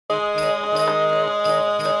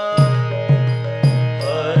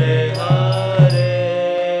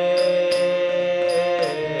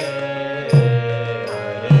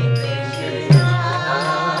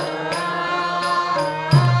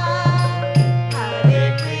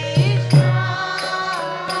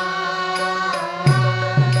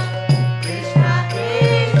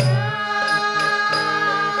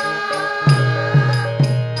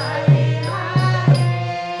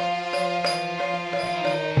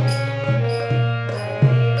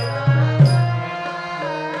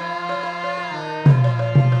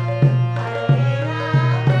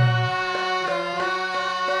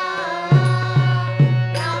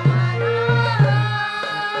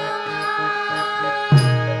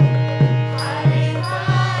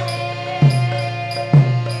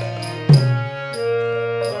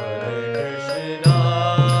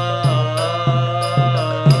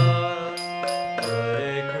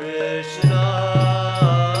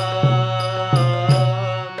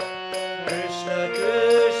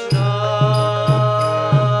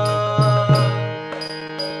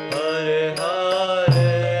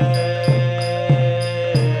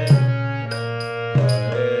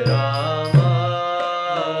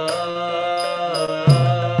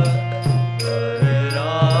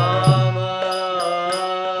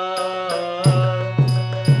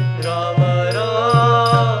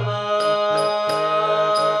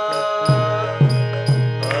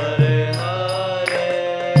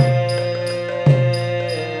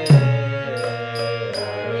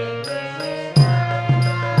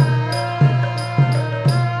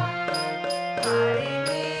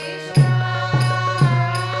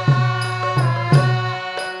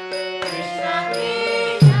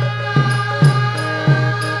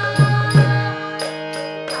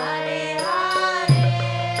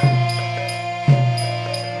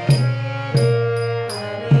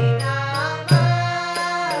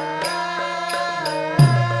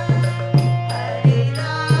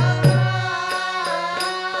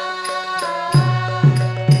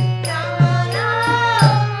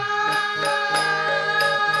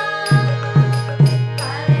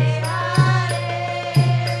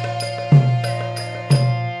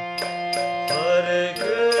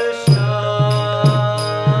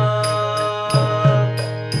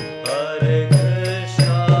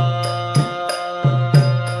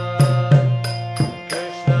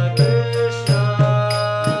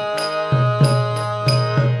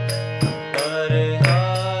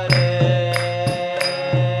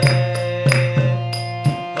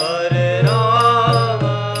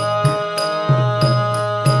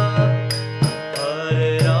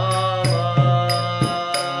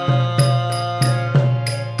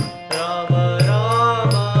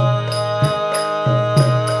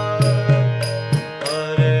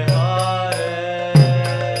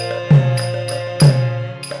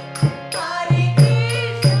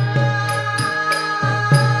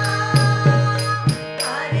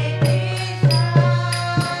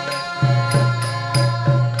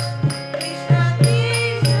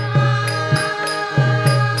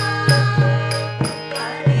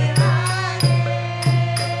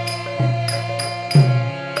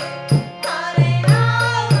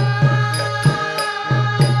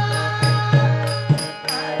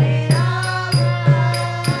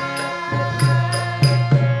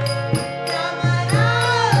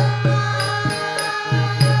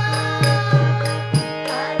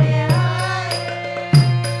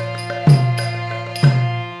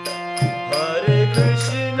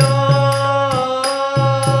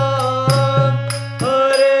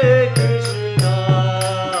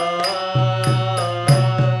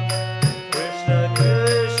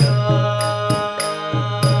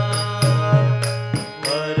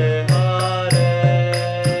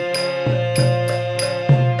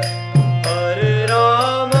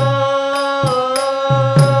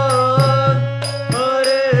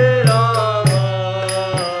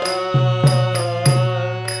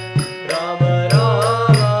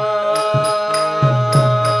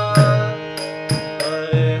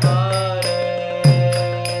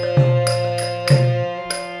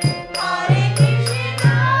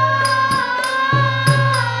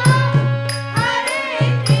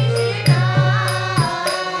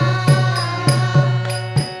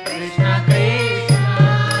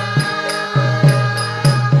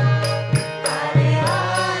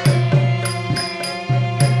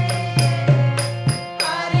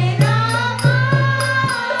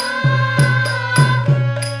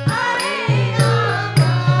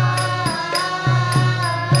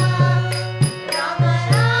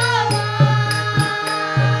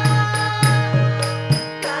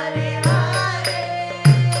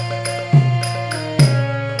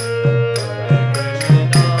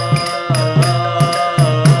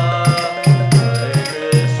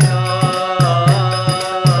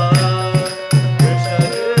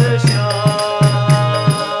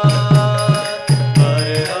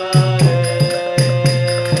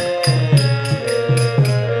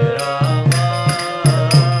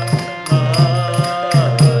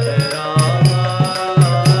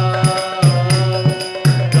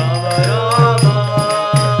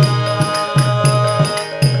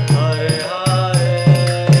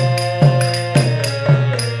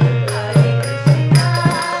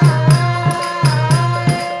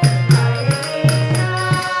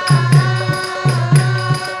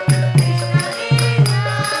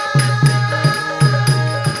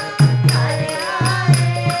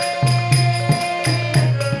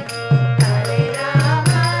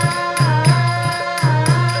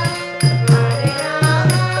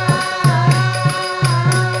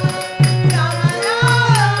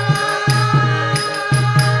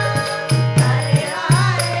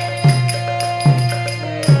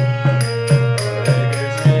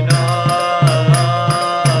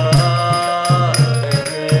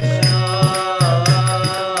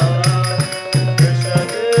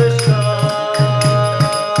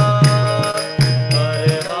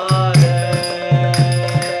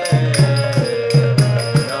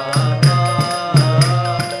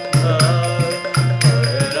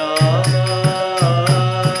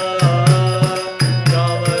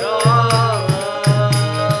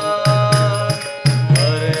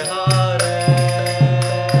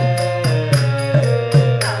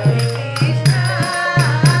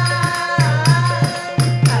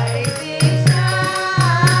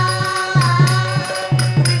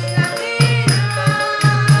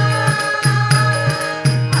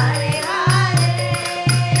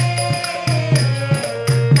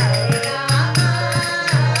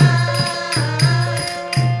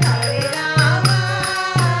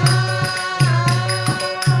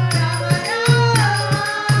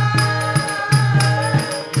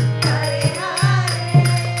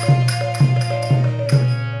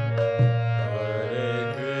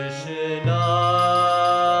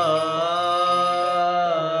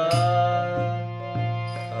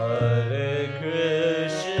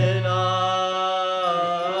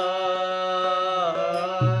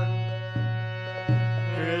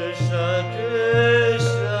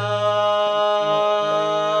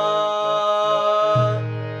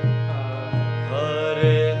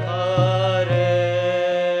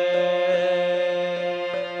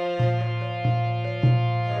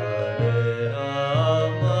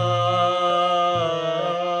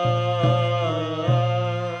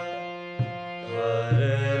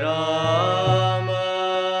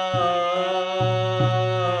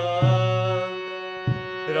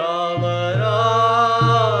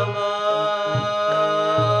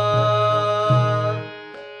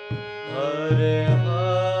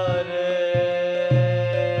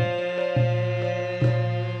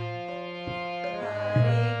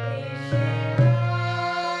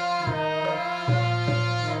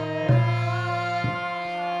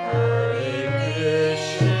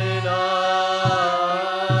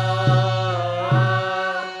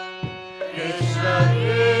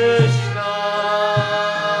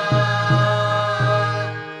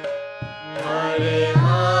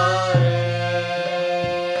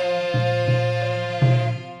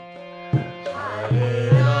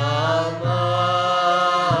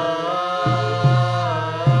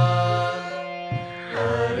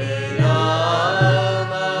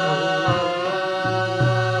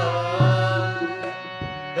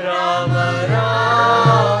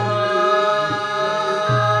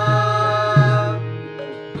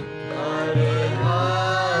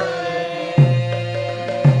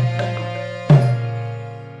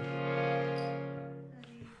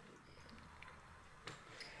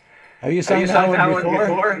Have you sung that one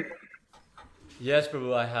before? Yes,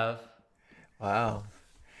 Prabhu, I have. Wow.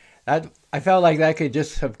 I felt like that could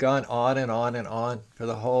just have gone on and on and on for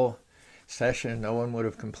the whole session. No one would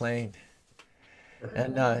have complained.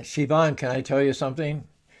 And Shivan, can I tell you something?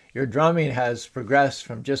 Your drumming has progressed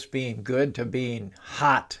from just being good to being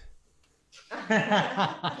hot.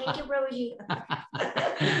 Thank you, Prabhuji.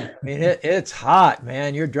 I mean, it's hot,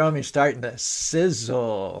 man. Your drumming's starting to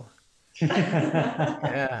sizzle.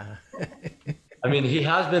 Yeah. I mean, he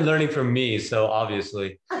has been learning from me, so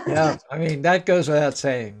obviously. Yeah, I mean, that goes without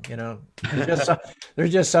saying, you know.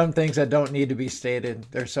 There's just some things that don't need to be stated.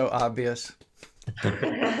 They're so obvious.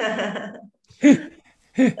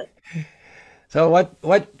 So what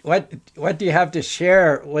do you have to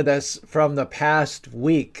share with us from the past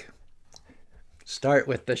week? Start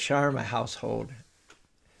with the Sharma household.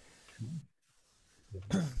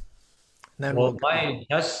 Then Well, my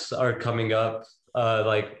tests are coming up,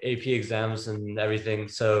 like AP exams and everything.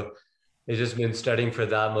 So it's just been studying for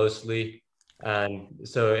that mostly. And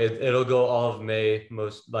so it'll go all of May,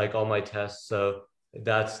 most like all my tests. So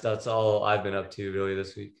that's all I've been up to really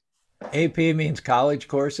this week. AP means college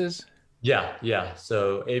courses? Yeah.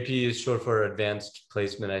 So AP is short for advanced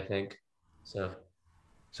placement, I think. So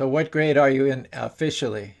what grade are you in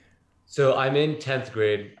officially? So I'm in 10th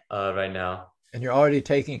grade right now. And you're already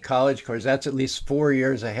taking college course. That's at least 4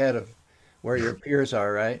 years ahead of where your peers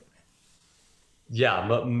are, right? Yeah,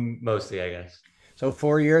 mostly, I guess. So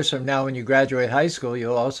 4 years from now, when you graduate high school, you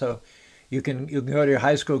can go to your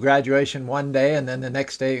high school graduation one day, and then the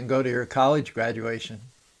next day you can go to your college graduation.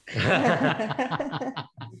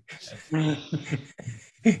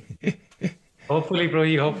 Hopefully,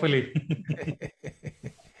 Prohi, hopefully.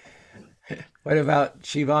 What about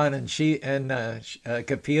Shivan and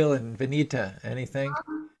Kapil and Vinita? Anything?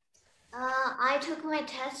 I took my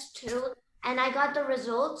test too, and I got the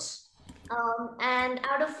results. And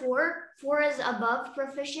out of four is above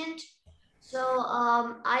proficient. So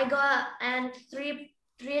I got, and three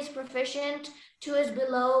is proficient, two is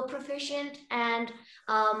below proficient, and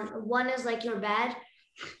one is like you're bad.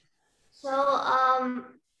 So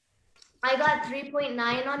I got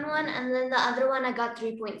 3.9 on one, and then the other one I got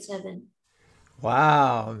 3.7.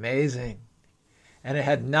 Wow, amazing. And it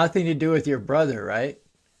had nothing to do with your brother, right?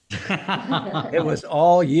 It was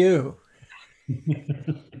all you.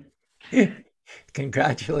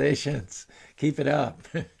 Congratulations. Keep it up.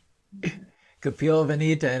 Kapil,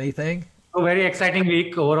 Vanita, anything? A very exciting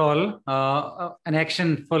week overall. An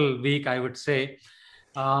action-full week, I would say.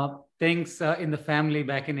 Things in the family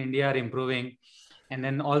back in India are improving, and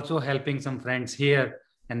then also helping some friends here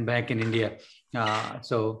and back in India.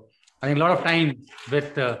 So I think a lot of time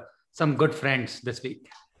with some good friends this week.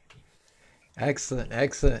 Excellent,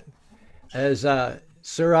 excellent. As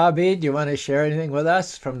Surabhi, do you want to share anything with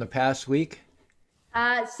us from the past week?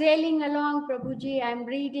 Sailing along, Prabhuji, I'm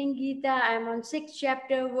reading Gita. I'm on 6th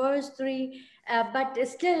chapter, verse 3. But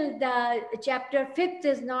still the chapter 5th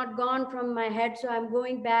is not gone from my head. So I'm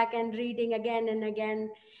going back and reading again and again,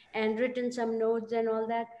 and written some notes and all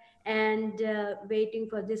that, and waiting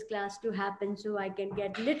for this class to happen so I can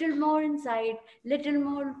get little more insight, little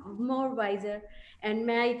more wiser. And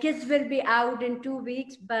my kids will be out in 2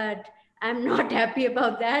 weeks, but I'm not happy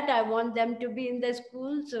about that. I want them to be in the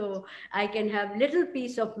school so I can have little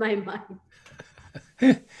peace of my mind.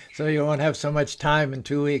 So you won't have so much time in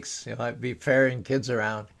 2 weeks. You'll be ferrying kids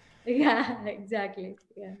around. Yeah, exactly.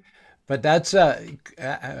 Yeah. But that's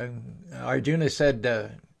Arjuna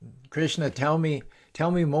said, Krishna, tell me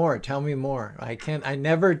more, tell me more. I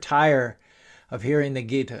never tire of hearing the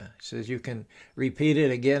Gita. He says you can repeat it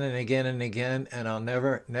again and again and again, and I'll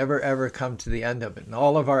never ever come to the end of it. And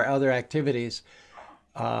all of our other activities,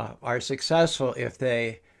 are successful if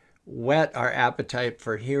they whet our appetite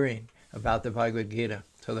for hearing about the Bhagavad Gita.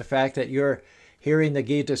 So the fact that you're hearing the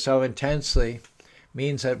Gita so intensely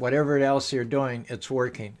means that whatever else you're doing, it's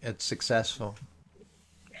working, it's successful.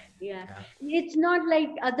 Yeah. It's not like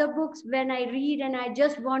other books when I read and I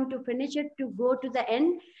just want to finish it to go to the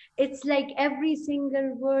end. It's like every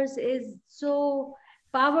single verse is so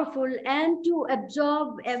powerful, and to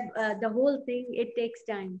absorb the whole thing, it takes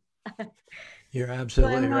time. You're So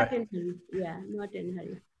absolutely I'm not right. in hurry. Yeah, not in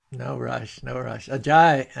hurry. No rush, no rush.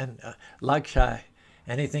 Ajay and Lakshai,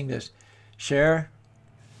 anything to share?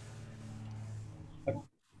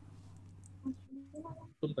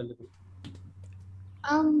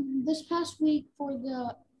 This past week for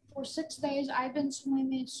 6 days, I've been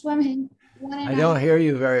swimming one and I a don't half. hear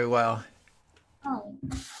you very well. Oh.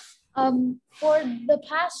 For the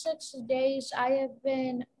past 6 days, I have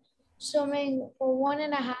been swimming for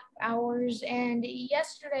 1.5 hours, and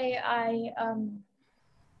yesterday I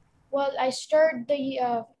stirred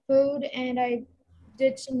the food and I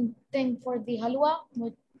did something for the halwa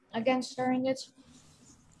with again stirring it.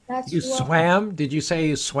 That's You what, swam? Did you say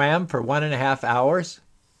you swam for 1.5 hours?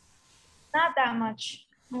 not that much.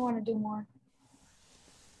 I want to do more.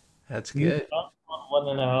 That's You good. swam for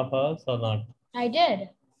 1.5 hours or not? I did.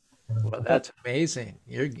 Well, that's amazing.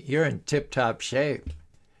 You're in tip-top shape.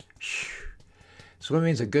 Phew.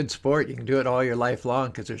 Swimming's a good sport. You can do it all your life long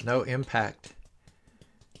because there's no impact.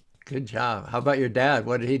 Good job. How about your dad?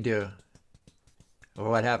 What did he do? Or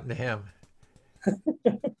what happened to him?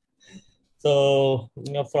 So,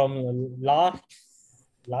 from last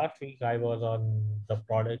week, I was on the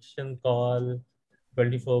production call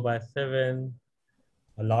 24/7.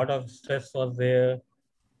 A lot of stress was there.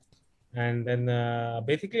 And then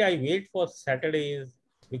basically I wait for Saturdays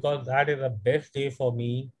because that is the best day for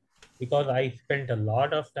me, because I spent a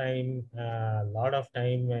lot of time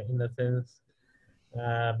in the sense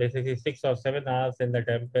basically 6 or 7 hours in the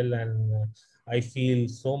temple, and I feel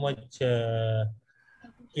so much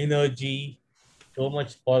energy, so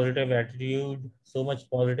much positive attitude, so much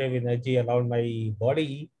positive energy around my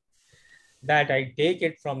body that I take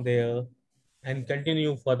it from there and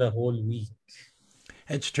continue for the whole week.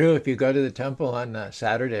 It's true. If you go to the temple on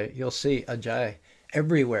Saturday, you'll see Ajay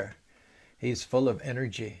everywhere. He's full of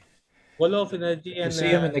energy. Full of energy You and see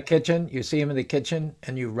him in the kitchen. You see him in the kitchen,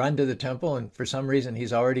 and you run to the temple, and for some reason,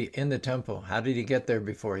 he's already in the temple. How did he get there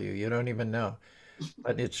before you? You don't even know.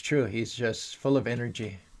 But it's true. He's just full of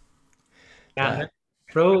energy. yeah.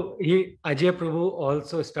 Ajay Prabhu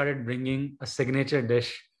also started bringing a signature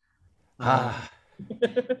dish.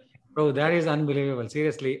 Bro, that is unbelievable.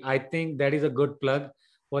 Seriously, I think that is a good plug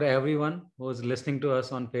for everyone who's listening to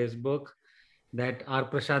us on Facebook, that our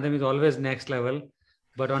prasadam is always next level.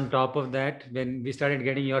 But on top of that, when we started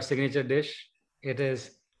getting your signature dish, it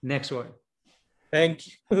is next one. Thank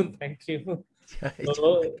you. Thank you.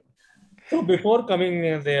 So before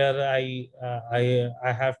coming there,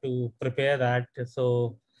 I have to prepare that.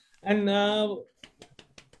 So, and a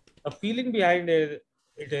feeling behind it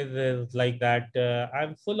is like that.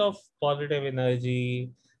 I'm full of positive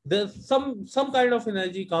energy. There's some kind of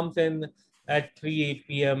energy comes in at 3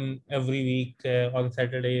 p.m. every week on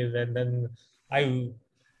Saturdays, and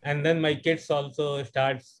then my kids also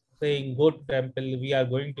starts saying, "Go to temple. We are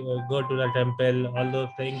going to go to the temple." All those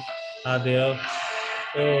things are there.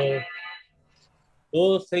 So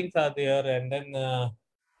those things are there, and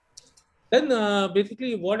then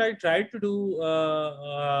basically what I try to do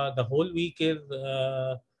the whole week is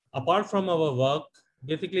apart from our work,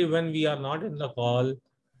 basically when we are not in the call,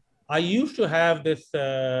 I used to have this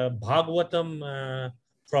Bhagavatam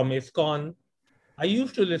from iskcon. I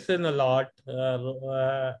used to listen a lot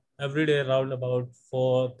every day around about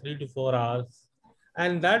 3 to 4 hours,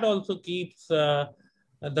 and that also keeps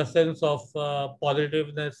the sense of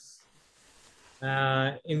positiveness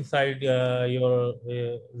inside your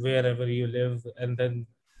wherever you live, and then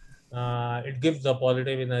it gives a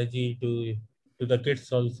positive energy to the kids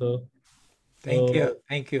also. Thank you. So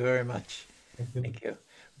Thank you very much. thank you. Thank you.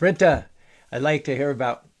 Britta, I'd like to hear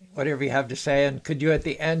about whatever you have to say. And could you at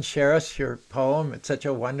the end share us your poem? It's such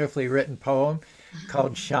a wonderfully written poem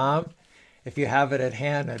called Sham. If you have it at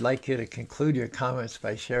hand, I'd like you to conclude your comments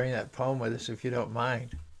by sharing that poem with us, if you don't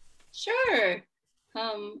mind. Sure.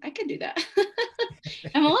 I could do that.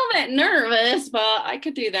 I'm a little bit nervous, but I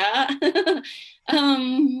could do that.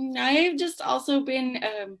 I've just also been,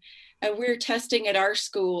 we're testing at our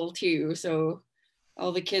school too. So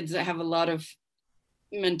all the kids that have a lot of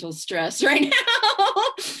mental stress right now.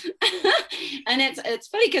 And it's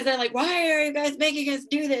funny because they're like, why are you guys making us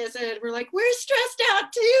do this? And we're like, we're stressed out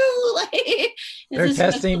too. Like, They're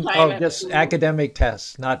testing, just academic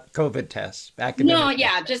tests, not COVID tests. Academic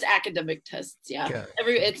tests. Just academic tests. Yeah. Okay.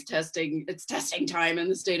 It's testing time in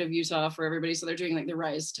the state of Utah for everybody. So they're doing like the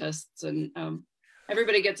RISE tests, and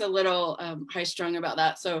everybody gets a little high strung about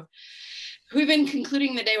that. So we've been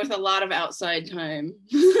concluding the day with a lot of outside time,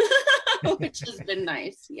 which has been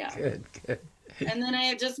nice. Yeah. Good. And then I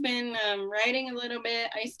have just been writing a little bit.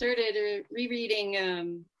 I started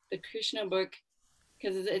rereading the Krishna book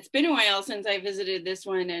because it's been a while since I visited this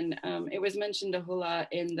one, and it was mentioned a whole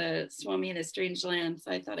lot in the Swami in a Strange Land,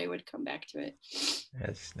 so I thought I would come back to it.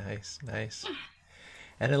 That's nice.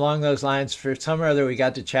 And along those lines, for some or other, we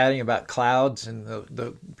got to chatting about clouds and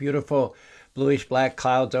the beautiful bluish black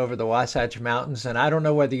clouds over the Wasatch Mountains. And I don't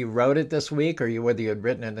know whether you wrote it this week or whether you had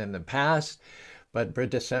written it in the past, but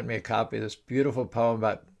Britta sent me a copy of this beautiful poem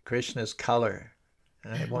about Krishna's color.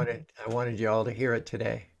 And I wanted you all to hear it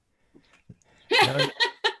today.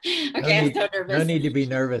 Okay, I'm so nervous. No need to be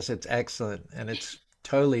nervous. It's excellent. And it's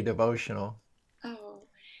totally devotional. Oh,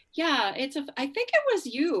 yeah. I think it was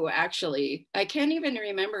you, actually. I can't even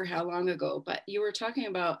remember how long ago, but you were talking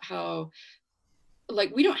about how,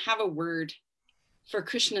 like, we don't have a word for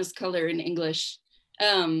Krishna's color in English.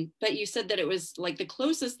 But you said that it was like the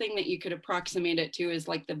closest thing that you could approximate it to is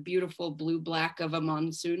like the beautiful blue black of a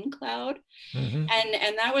monsoon cloud. Mm-hmm.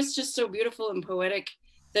 And that was just so beautiful and poetic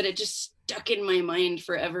that it just stuck in my mind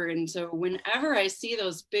forever. And so whenever I see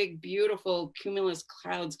those big, beautiful cumulus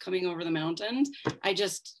clouds coming over the mountains, I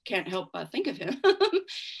just can't help but think of him.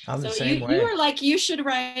 I'm the so same way. You were like, you should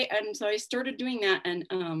write. And so I started doing that. And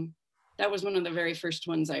that was one of the very first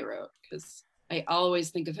ones I wrote, because I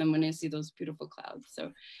always think of him when I see those beautiful clouds.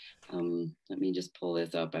 So let me just pull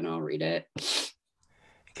this up and I'll read it.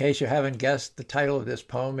 In case you haven't guessed, the title of this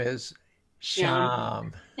poem is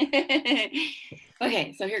Shyam.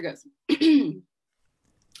 Okay, so here goes.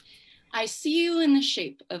 I see you in the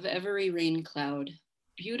shape of every rain cloud,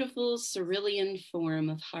 beautiful cerulean form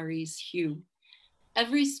of Hari's hue.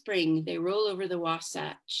 Every spring they roll over the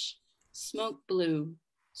Wasatch, smoke blue,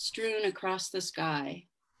 strewn across the sky,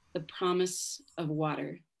 the promise of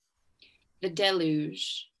water, the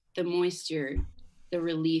deluge, the moisture, the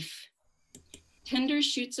relief. Tender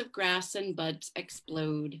shoots of grass and buds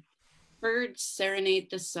explode. Birds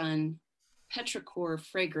serenade the sun, petrichor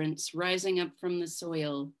fragrance rising up from the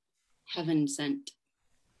soil, heaven sent.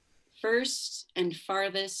 First and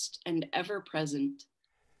farthest and ever present,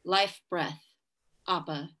 life breath,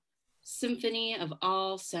 Appa, symphony of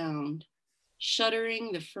all sound,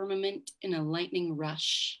 shuddering the firmament in a lightning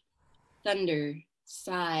rush. Thunder,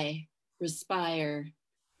 sigh, respire,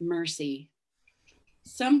 mercy.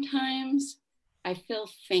 Sometimes I feel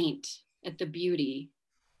faint at the beauty,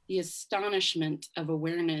 the astonishment of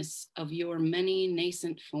awareness of your many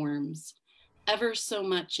nascent forms, ever so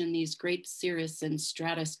much in these great cirrus and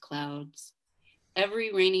stratus clouds.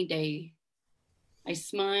 Every rainy day, I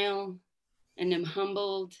smile and am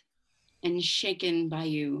humbled and shaken by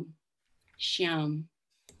you. Shyam,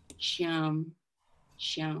 Shyam,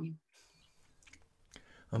 Shyam.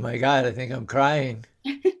 Oh my God, I think I'm crying.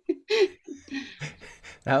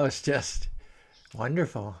 That was just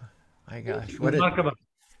wonderful. My gosh. What Remarkable.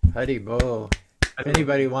 Hari Bol. If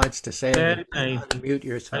anybody wants to say it, unmute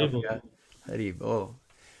yourself. Hari Bol. Yeah. Hari Bol.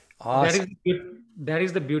 Awesome. That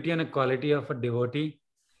is the beauty and a quality of a devotee.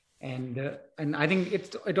 And I think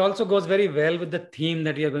it also goes very well with the theme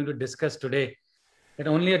that we are going to discuss today, that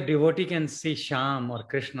only a devotee can see Shyam or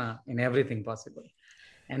Krishna in everything possible.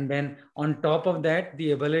 And then on top of that,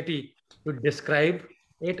 the ability to describe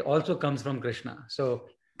it also comes from Krishna. So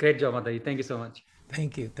great job, Mataji. Thank you so much.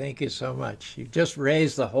 Thank you. Thank you so much. You just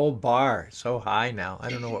raised the whole bar so high now. I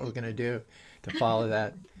don't know what we're going to do to follow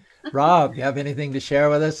that. Rob, you have anything to share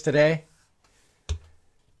with us today?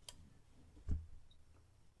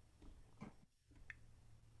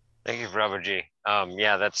 Thank you, Prabhuji.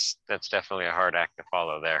 Yeah, that's definitely a hard act to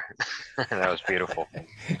follow there. That was beautiful.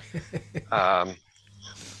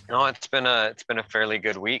 No, it's been a fairly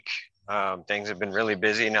good week. Things have been really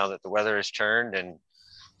busy now that the weather has turned, and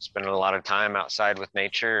spending a lot of time outside with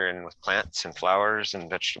nature and with plants and flowers and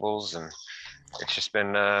vegetables, and it's just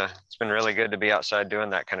been it's been really good to be outside doing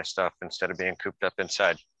that kind of stuff instead of being cooped up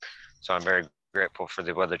inside. So I'm very grateful for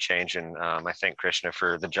the weather change, and I thank Krishna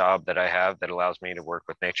for the job that I have that allows me to work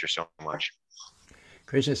with nature so much.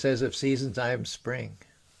 Krishna says, of seasons I am spring.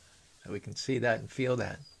 So we can see that and feel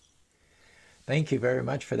that. Thank you very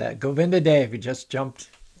much for that. Govinda Dev, you just jumped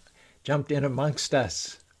in amongst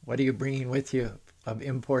us. What are you bringing with you of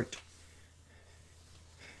import?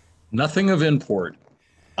 Nothing of import.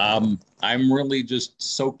 I'm really just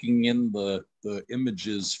soaking in the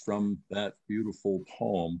images from that beautiful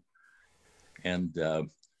poem. And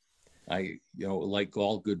like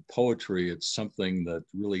all good poetry, it's something that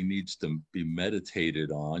really needs to be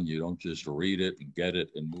meditated on. You don't just read it and get it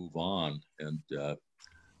and move on. And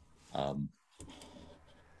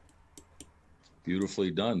beautifully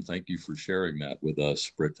done. Thank you for sharing that with us,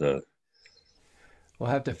 Britta. We'll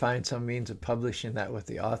have to find some means of publishing that with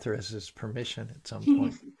the author's permission at some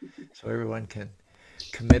point, so everyone can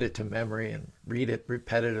commit it to memory and read it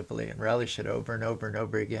repetitively and relish it over and over and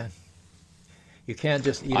over again. You can't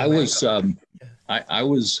just eat. I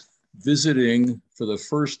was visiting for the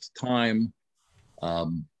first time. I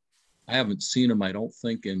haven't seen him, I don't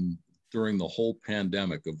think, during the whole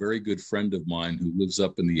pandemic. A very good friend of mine who lives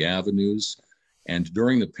up in the Avenues, and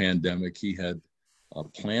during the pandemic, he had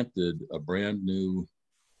planted a brand new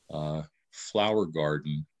flower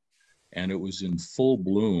garden, and it was in full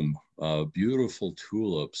bloom, beautiful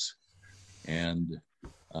tulips. And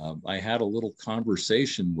I had a little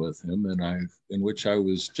conversation with him, in which I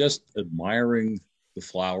was just admiring the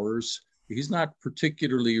flowers. He's not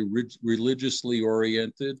particularly religiously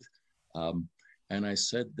oriented. And I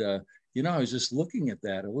said, I was just looking at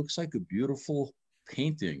that. It looks like a beautiful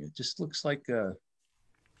painting. It just looks like a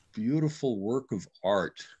beautiful work of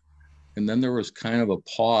art. And then there was kind of a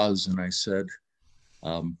pause, and I said,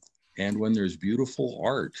 and when there's beautiful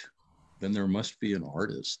art, then there must be an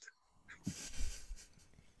artist.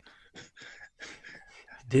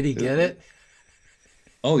 Did he get it?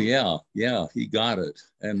 Oh yeah, he got it.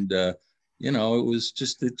 And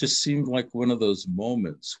it just seemed like one of those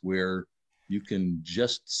moments where you can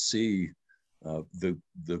just see the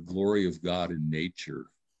glory of God in nature,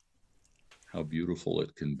 how beautiful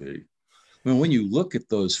it can be. I mean, when you look at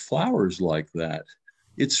those flowers like that,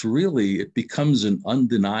 it becomes an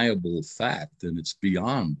undeniable fact, and it's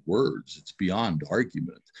beyond words, it's beyond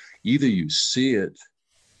argument. Either you see it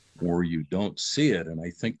or you don't see it, and I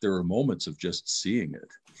think there are moments of just seeing it.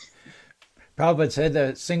 Prabhupada said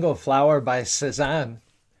the single flower by Cezanne,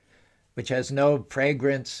 which has no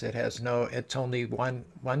fragrance, it's only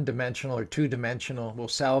one dimensional or two dimensional, will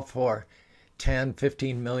sell for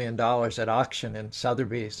 $10-15 million at auction in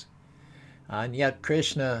Sotheby's. And yet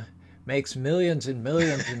Krishna makes millions and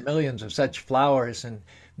millions and millions of such flowers, and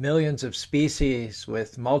millions of species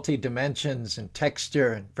with multi-dimensions and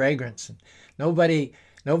texture and fragrance. And nobody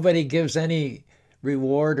gives any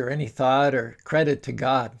reward or any thought or credit to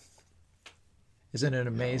God. Isn't it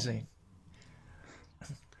amazing?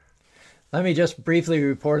 Let me just briefly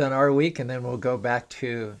report on our week, and then we'll go back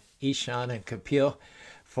to Ishan and Kapil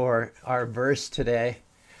for our verse today.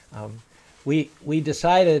 We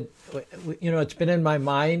decided, it's been in my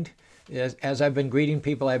mind as I've been greeting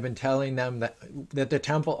people. I've been telling them that the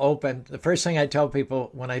temple opened. The first thing I tell people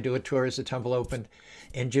when I do a tour is the temple opened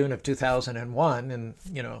in June of 2001. And,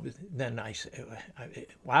 then I say,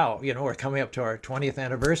 wow, we're coming up to our 20th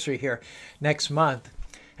anniversary here next month.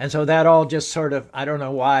 And so that all just sort of, I don't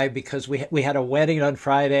know why, because we had a wedding on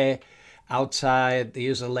Friday outside. They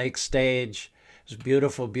used a lake stage. It was a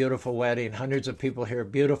beautiful, beautiful wedding. Hundreds of people here,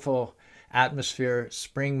 beautiful atmosphere,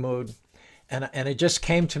 spring mood. And it just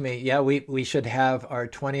came to me, we should have our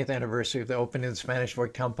 20th anniversary of the opening of the Spanish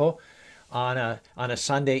Fork Temple on a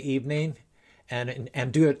Sunday evening,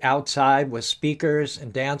 and do it outside with speakers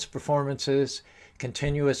and dance performances,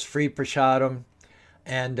 continuous free prasadam,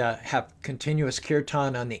 and have continuous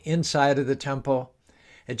kirtan on the inside of the temple.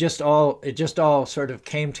 It just all sort of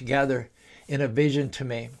came together in a vision to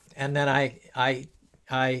me. And then I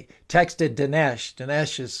texted Dinesh.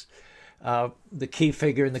 Dinesh is the key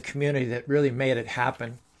figure in the community that really made it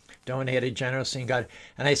happen, donated generously and got it.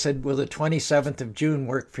 And I said, will the 27th of June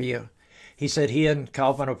work for you? He said he and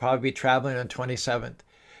Kalpan will probably be traveling on 27th.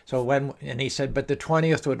 And he said, but the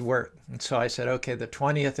 20th would work. And so I said, okay, the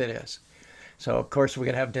 20th it is. So of course we're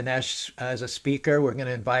going to have Dinesh as a speaker. We're going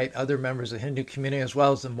to invite other members of the Hindu community as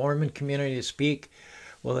well as the Mormon community to speak.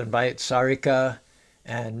 We'll invite Sarika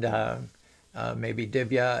and maybe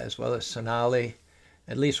Divya as well as Sonali.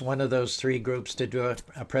 At least one of those three groups to do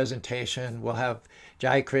a presentation. We'll have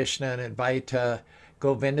Jai Krishna and invite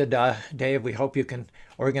Govinda Dev. We hope you can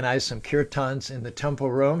organize some kirtans in the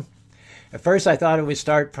temple room. At first I thought it would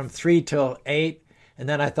start from 3 till 8, and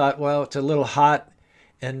then I thought, well, it's a little hot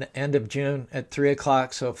in the end of June at 3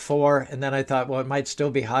 o'clock, so 4, and then I thought, well, it might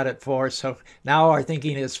still be hot at 4, so now our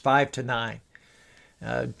thinking is 5 to 9.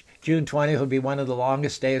 June 20th will be one of the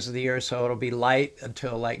longest days of the year, so it'll be light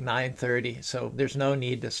until like 9:30. So there's no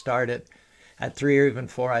need to start it at 3 or even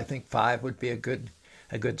 4. I think 5 would be a good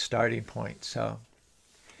starting point. So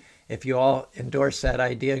if you all endorse that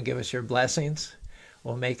idea and give us your blessings,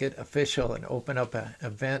 we'll make it official and open up an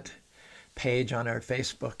event page on our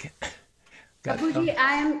Facebook. Prabhuji,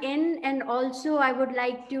 I am in, and also I would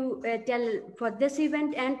like to tell for this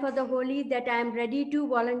event and for the Holi that I am ready to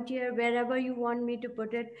volunteer wherever you want me to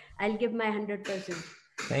put it. I'll give my 100%.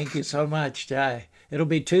 Thank you so much, Jai. It'll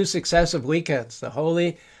be 2 successive weekends, the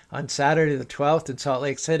Holi on Saturday the 12th in Salt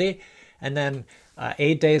Lake City, and then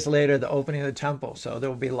 8 days later, the opening of the temple. So there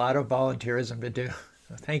will be a lot of volunteerism to do.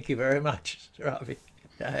 So thank you very much, Ravi.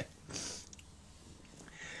 Jai.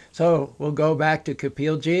 So we'll go back to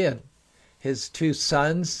Kapilji and his 2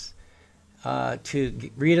 sons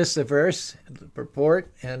to read us the verse, the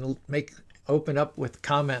purport, and open up with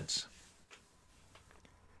comments.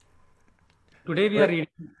 Today we are reading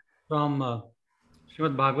from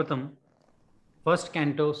Srimad Bhagavatam, 1st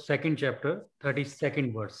canto, 2nd chapter,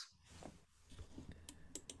 32nd verse.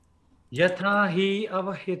 Yatha hi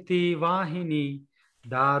avahiti vahini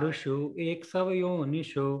darushu ek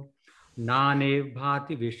savayonisho nane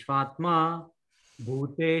bhati vishvatma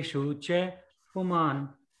bhuteshu che puman.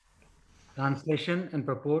 Translation and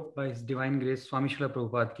purport by His Divine Grace Swami Srila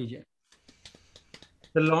Prabhupada ki jai.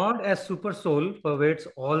 The Lord as Supersoul pervades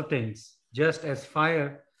all things, just as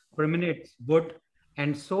fire permeates wood,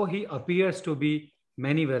 and so he appears to be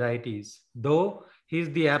many varieties, though he is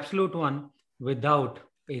the absolute one without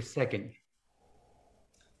a second.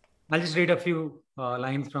 I'll just read a few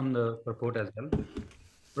lines from the purport as well.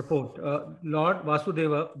 Purport, Lord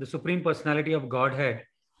Vasudeva, the Supreme Personality of Godhead,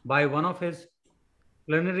 by one of his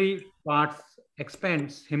plenary parts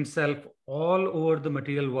expends himself all over the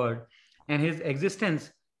material world, and his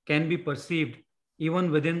existence can be perceived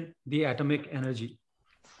even within the atomic energy.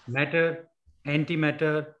 Matter,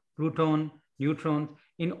 antimatter, proton, neutrons,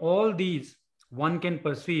 in all these, one can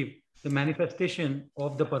perceive the manifestation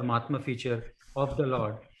of the Paramatma feature of the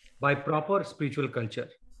Lord by proper spiritual culture.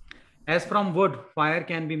 As from wood, fire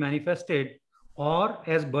can be manifested, or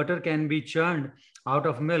as butter can be churned out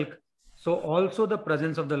of milk, so also the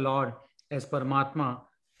presence of the Lord as Paramatma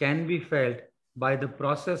can be felt by the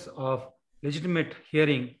process of legitimate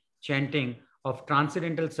hearing, chanting of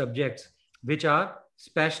transcendental subjects, which are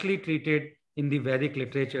specially treated in the Vedic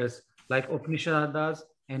literatures like Upanishads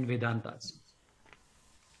and Vedantas.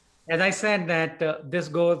 As I said that this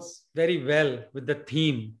goes very well with the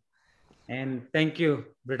theme. And thank you,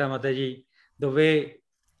 Brita Mataji, the way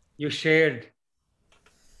you shared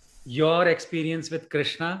your experience with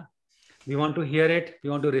Krishna. We want to hear it, we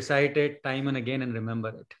want to recite it time and again and remember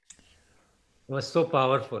it. It was so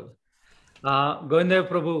powerful. Govinda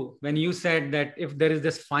Prabhu, when you said that if there is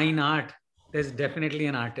this fine art, there's definitely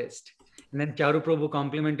an artist. And then Caru Prabhu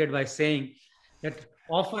complimented by saying that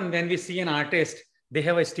often when we see an artist, they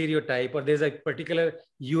have a stereotype or there's a particular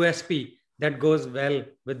USP that goes well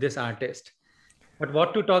with this artist. But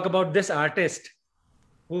what to talk about this artist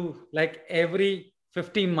who, like every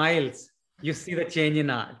 50 miles, you see the change in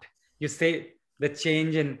art. You see the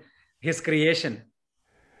change in his creation,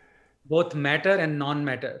 both matter and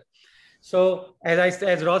non-matter. So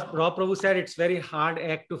as Raw Prabhu said, it's very hard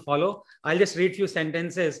act to follow. I'll just read few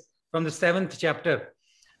sentences from the 7th chapter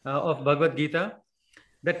of Bhagavad Gita.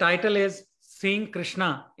 The title is Seeing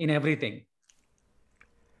Krishna in Everything.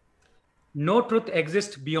 No truth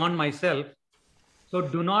exists beyond myself, so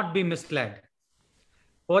do not be misled.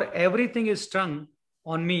 For everything is strung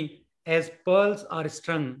on me as pearls are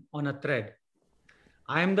strung on a thread.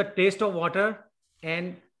 I am the taste of water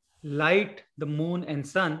and light, the moon and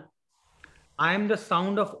sun. I am the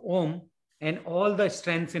sound of Om and all the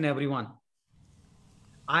strengths in everyone.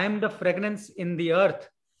 I am the fragrance in the earth,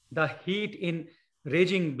 the heat in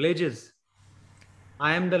raging blazes.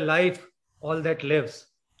 I am the life, all that lives,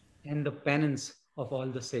 and the penance of all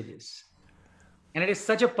the sages. And it is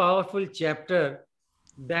such a powerful chapter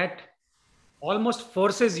that almost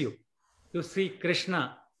forces you to see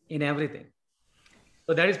Krishna in everything.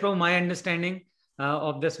 So that is from my understanding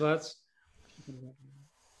of this verse.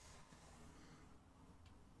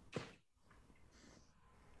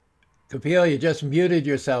 Kapil, you just muted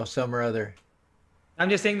yourself some or other. I'm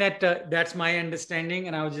just saying that that's my understanding,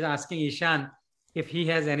 and I was just asking Ishan if he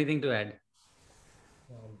has anything to add.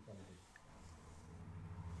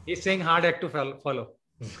 He's saying hard act to follow.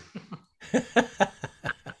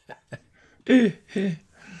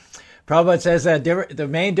 Prabhupada says that the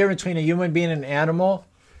main difference between a human being and an animal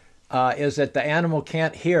is that the animal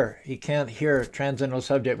can't hear. He can't hear transcendental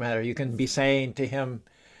subject matter. You can be saying to him,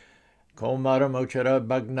 Komara Mochara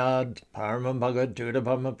Bhagnad Parma Bhagad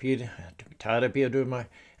Dudabhamapid Tadapiyaduma.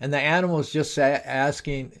 And the animal is just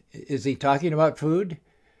asking, is he talking about food?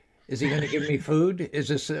 Is he going to give me food? Is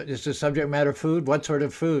the subject matter food? What sort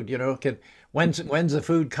of food? You know, when's the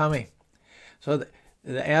food coming? So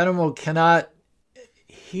The animal cannot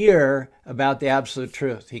hear about the absolute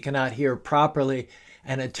truth. He cannot hear properly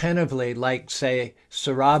and attentively like, say,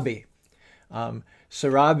 Sarabi.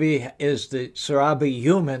 Sarabi is the Sarabi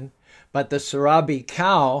human, but the Sarabi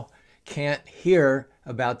cow can't hear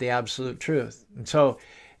about the absolute truth. And so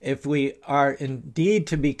if we are indeed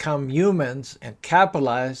to become humans and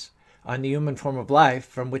capitalize on the human form of life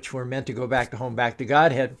from which we're meant to go back to home, back to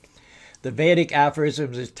Godhead, the Vedic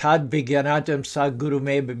aphorisms is Tad Vigyanatam Sa Guru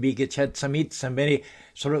Me Bigachet Samit Samini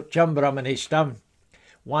Srucham Brahmanishtam.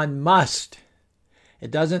 One must.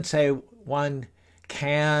 It doesn't say one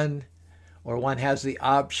can, or one has the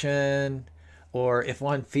option, or if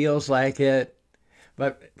one feels like it.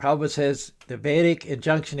 But Prabhupada says the Vedic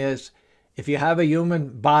injunction is, if you have a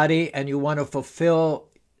human body and you want to fulfill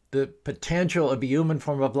the potential of a human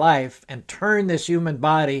form of life and turn this human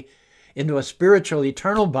body into a spiritual,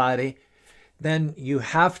 eternal body, then you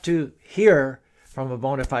have to hear from a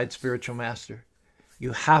bona fide spiritual master.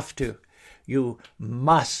 You have to. You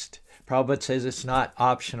must. Prabhupada says it's not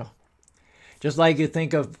optional. Just like you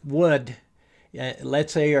think of wood.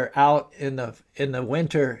 Let's say you're out in the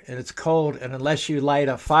winter and it's cold, and unless you light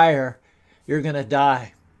a fire, you're going to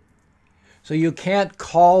die. So you can't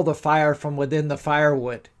call the fire from within the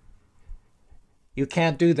firewood. You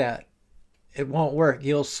can't do that. It won't work.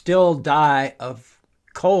 You'll still die of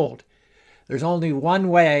cold. There's only one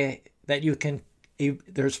way that you can,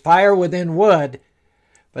 there's fire within wood,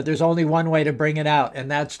 but there's only one way to bring it out,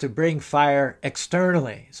 and that's to bring fire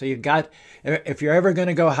externally. So you've got, if you're ever going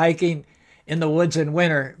to go hiking in the woods in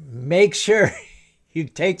winter, make sure you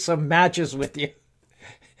take some matches with you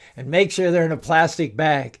and make sure they're in a plastic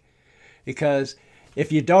bag, because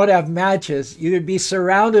if you don't have matches, you would be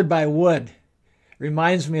surrounded by wood.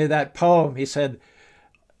 Reminds me of that poem. He said,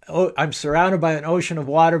 "Oh, I'm surrounded by an ocean of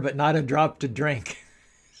water, but not a drop to drink."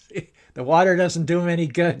 The water doesn't do him any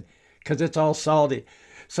good because it's all salty.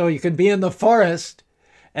 So you can be in the forest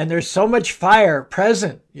and there's so much fire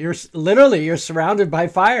present. You're surrounded by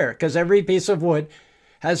fire because every piece of wood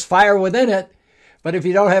has fire within it. But if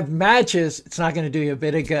you don't have matches, it's not going to do you a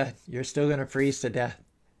bit of good. You're still going to freeze to death.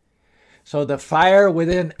 So the fire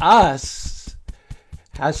within us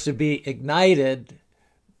has to be ignited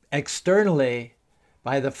externally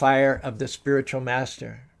by the fire of the spiritual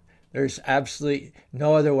master. There's absolutely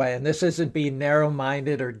no other way. And this isn't being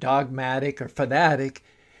narrow-minded or dogmatic or fanatic.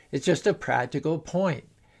 It's just a practical point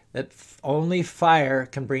that only fire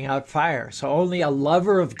can bring out fire. So only a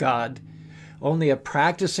lover of God, only a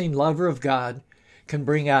practicing lover of God can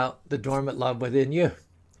bring out the dormant love within you.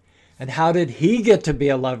 And how did he get to be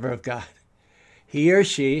a lover of God? He or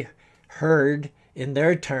she heard in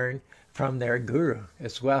their turn from their guru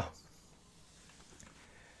as well.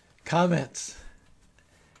 Comments,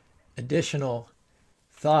 additional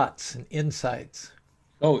thoughts and insights?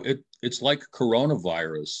 Oh, it's like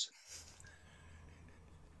coronavirus.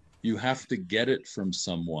 You have to get it from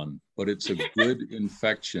someone, but it's a good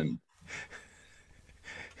infection.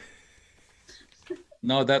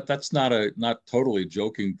 No, that's not totally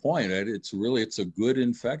joking point. It's a good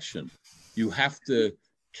infection. You have to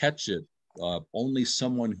catch it. Only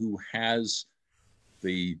someone who has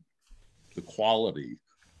the quality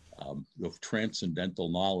of transcendental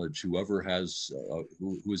knowledge, whoever has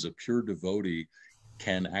who is a pure devotee,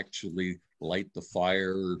 can actually light the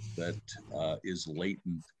fire that is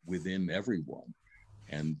latent within everyone.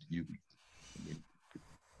 And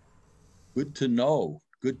good to know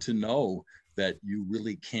that you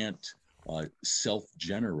really can't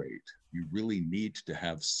self-generate. You really need to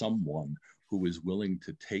have someone who is willing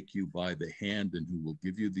to take you by the hand and who will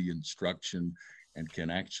give you the instruction and can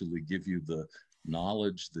actually give you the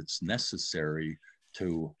knowledge that's necessary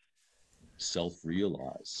to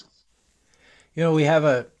self-realize. You know, we have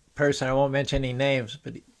a person, I won't mention any names,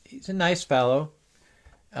 but he's a nice fellow,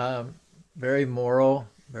 very moral,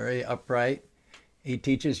 very upright. He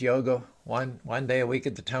teaches yoga one day a week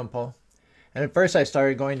at the temple. And at first I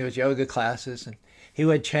started going to his yoga classes, and he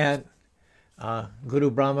would chant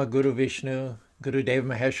Guru Brahma, Guru Vishnu, Guru Deva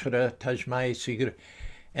Maheshwara, Tajmai Sri Guru.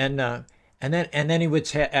 And then he would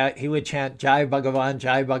chant Jai Bhagavan,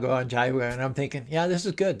 Jai Bhagavan, Jai Bhagavan. And I'm thinking, yeah, this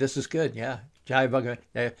is good, yeah, Jai Bhagavan.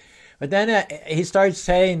 Yeah. But then he starts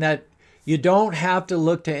saying that you don't have to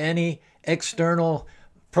look to any external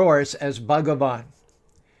force as Bhagavan.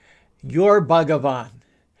 You're Bhagavan.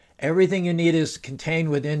 Everything you need is contained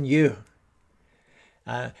within you.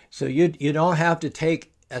 So you don't have to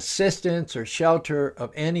take assistance or shelter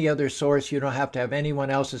of any other source. You don't have to have anyone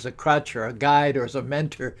else as a crutch or a guide or as a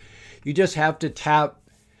mentor. You just have to tap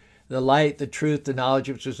the light, the truth, the knowledge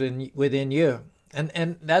which is within you.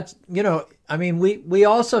 And that's, you know, I mean, we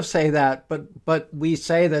also say that, but we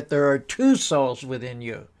say that there are two souls within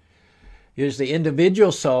you. Here's the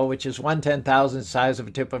individual soul, which is 1/10,000th size of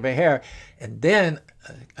a tip of a hair. And then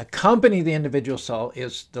accompany the individual soul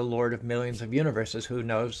is the Lord of millions of universes, who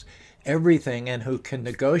knows everything and who can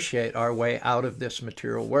negotiate our way out of this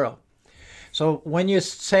material world. So when you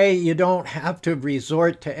say you don't have to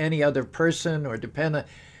resort to any other person or depend on,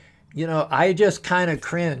 you know, I just kind of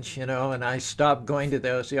cringe, you know, and I stopped going to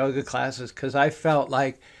those yoga classes because I felt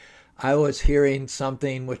like I was hearing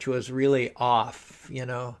something which was really off, you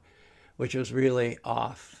know, which was really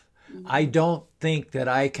off. I don't think that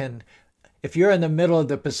I can, if you're in the middle of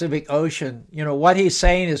the Pacific Ocean, you know, what he's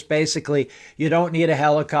saying is basically, you don't need a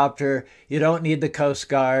helicopter, you don't need the Coast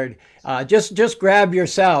Guard, just grab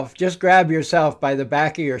yourself by the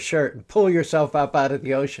back of your shirt and pull yourself up out of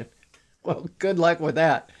the ocean. Well, good luck with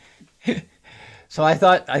that. So I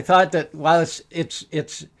thought that while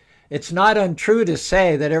it's not untrue to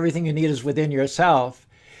say that everything you need is within yourself,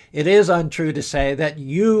 it is untrue to say that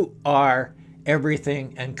you are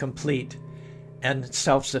everything and complete and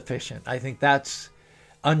self-sufficient. I think that's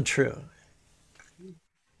untrue.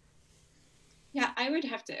 Yeah, I would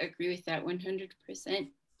have to agree with that 100%.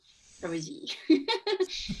 Prabhuji.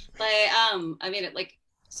 I mean, like,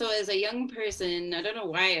 so as a young person, I don't know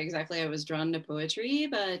why exactly I was drawn to poetry,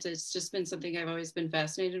 but it's just been something I've always been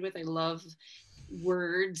fascinated with. I love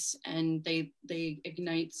words, and they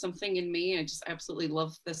ignite something in me. I just absolutely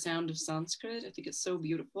love the sound of Sanskrit. I think it's so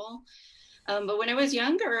beautiful. But when I was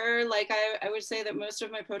younger, like I would say that most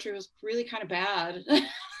of my poetry was really kind of bad.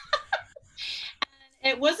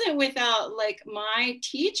 It wasn't without like my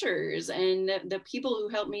teachers and the people who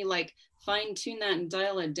helped me like fine tune that and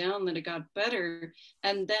dial it down that it got better.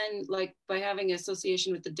 And then like by having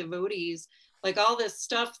association with the devotees, like all this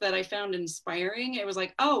stuff that I found inspiring, it was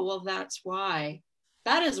like, oh, well, that's why.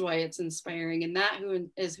 That is why it's inspiring, and that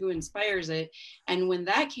who inspires it. And when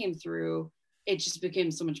that came through, it just became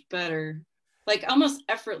so much better, like almost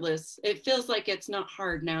effortless. It feels like it's not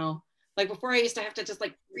hard now. Like before, I used to have to just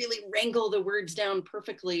like really wrangle the words down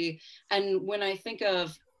perfectly. And when I think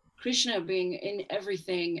of Krishna being in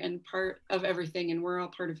everything and part of everything, and we're all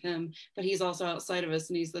part of him, but he's also outside of us,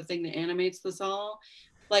 and he's the thing that animates this all.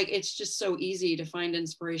 Like, it's just so easy to find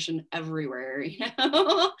inspiration everywhere, you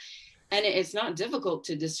know? And it's not difficult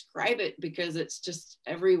to describe it because it's just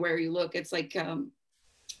everywhere you look. It's like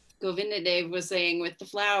Govinda Dev was saying with the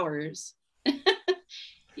flowers.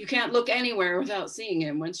 You can't look anywhere without seeing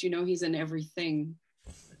him once you know he's in everything.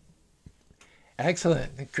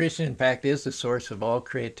 Excellent. Krishna, in fact, is the source of all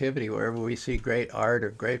creativity. Wherever we see great art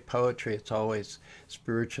or great poetry, it's always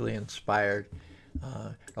spiritually inspired.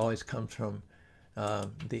 It always comes from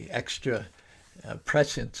the extra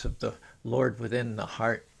presence of the Lord within the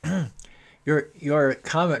heart. Your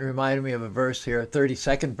comment reminded me of a verse here, a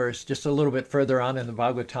 32nd verse, just a little bit further on in the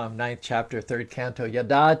Bhagavatam, 9th chapter, 3rd canto.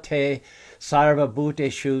 Yada te sarva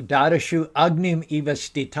bhuteshu dadashu agnim iva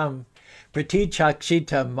stitam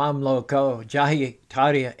pratichakshita mamloko jahi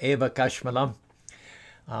tarya eva kashmalam.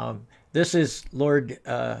 This is Lord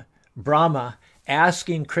Brahma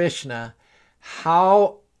asking Krishna,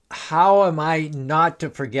 how am I not to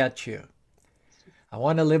forget you? I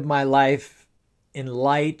want to live my life in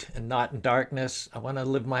light and not in darkness. I want to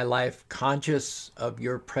live my life conscious of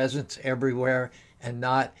your presence everywhere and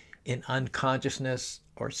not in unconsciousness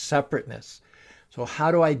or separateness. So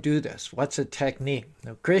how do I do this? What's a technique?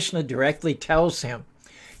 Now, Krishna directly tells him,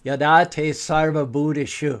 Yada te sarva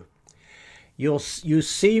bhuteshu. You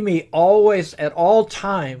see me always at all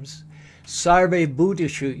times, sarve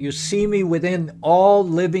bhuteshu. You see me within all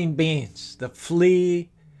living beings, the flea,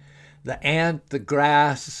 the ant, the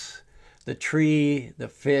grass, the tree, the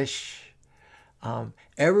fish.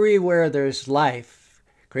 Everywhere there's life,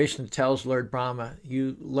 Krishna tells Lord Brahma,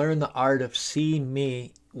 you learn the art of seeing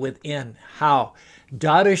me within. How?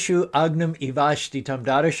 Dadashu agnam ivashtitam.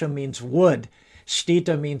 Dadashu means wood.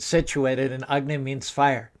 Shtita means situated, and agni means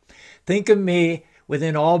fire. Think of me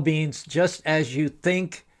within all beings just as you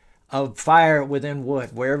think of fire within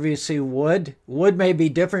wood. Wherever you see wood, wood may be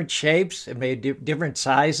different shapes, it may be different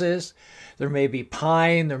sizes. There may be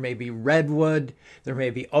pine, there may be redwood, there may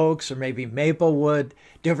be oaks, there may be maple wood,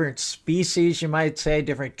 different species, you might say,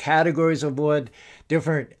 different categories of wood,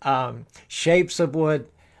 different shapes of wood,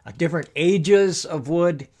 different ages of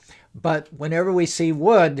wood. But whenever we see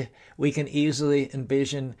wood, we can easily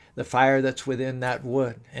envision the fire that's within that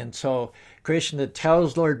wood. And so Krishna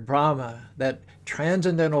tells Lord Brahma that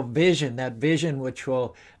transcendental vision, that vision which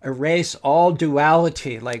will erase all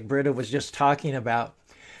duality, like Britta was just talking about,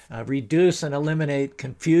 reduce and eliminate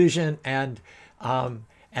confusion and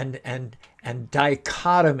and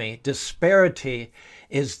dichotomy, disparity,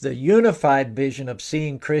 is the unified vision of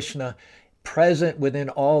seeing Krishna present within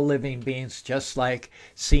all living beings, just like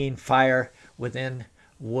seeing fire within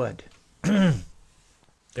wood.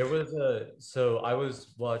 There was so I was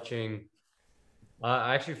watching,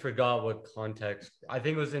 I actually forgot what context. I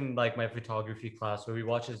think it was in like my photography class where we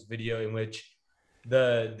watched this video in which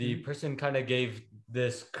the person kind of gave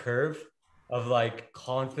this curve of like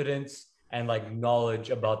confidence and like knowledge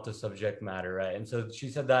about the subject matter, right? And so she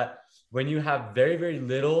said that when you have very, very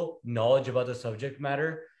little knowledge about the subject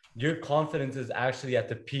matter, your confidence is actually at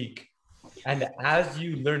the peak. And as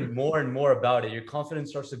you learn more and more about it, your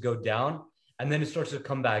confidence starts to go down, and then it starts to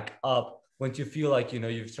come back up once you feel like, you know,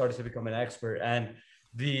 you've started to become an expert. And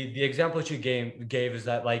the example she gave is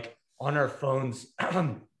that like on our phones,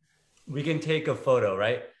 we can take a photo,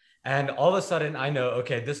 right? And all of a sudden I know,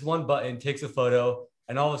 okay, this one button takes a photo,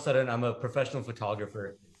 and all of a sudden I'm a professional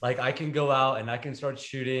photographer. Like I can go out and I can start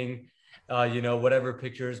shooting, you know, whatever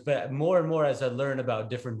pictures. But more and more as I learn about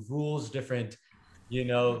different rules, different, you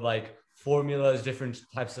know, like formulas, different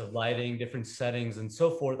types of lighting, different settings and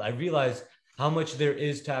so forth, I realize how much there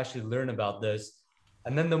is to actually learn about this.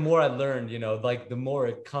 And then the more I learned, you know, like the more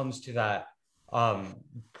it comes to that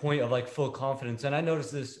point of like full confidence. And I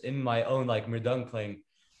noticed this in my own like mridang playing.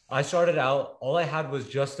 I started out, all I had was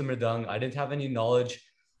just the mridang. I didn't have any knowledge.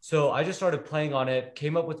 So I just started playing on it,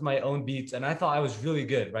 came up with my own beats, and I thought I was really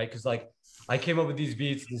good, right? Because like I came up with these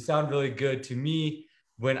beats, they sound really good to me.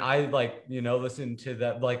 When I like, you know, listen to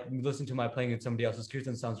that, like listen to my playing and somebody else's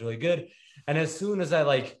kirtan sounds really good. And as soon as I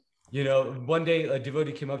like, you know, one day a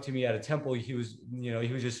devotee came up to me at a temple. He was, you know,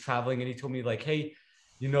 he was just traveling, and he told me like, hey,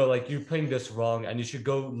 you know, like you're playing this wrong and you should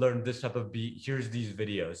go learn this type of beat. Here's these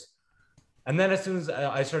videos. And then as soon as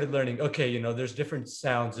I started learning, okay, you know, there's different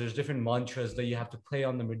sounds, there's different mantras that you have to play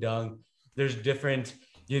on the mridang. There's different,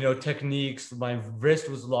 you know, techniques. My wrist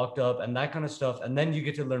was locked up and that kind of stuff. And then you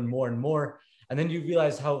get to learn more and more. And then you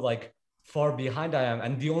realize how like far behind I am.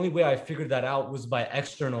 And the only way I figured that out was by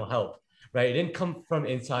external help, right? It didn't come from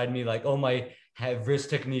inside me like, oh, my wrist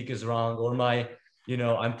technique is wrong, or my, you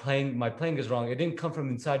know, my playing is wrong. It didn't come from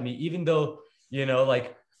inside me, even though, you know,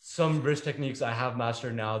 like some wrist techniques I have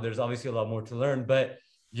mastered now. There's obviously a lot more to learn, but,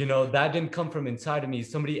 you know, that didn't come from inside of me.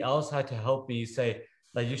 Somebody else had to help me say,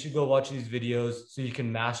 like, you should go watch these videos so you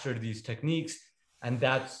can master these techniques. And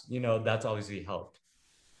that's, you know, that's obviously helped.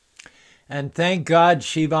 And thank God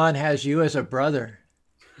Shivan has you as a brother.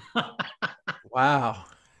 Wow.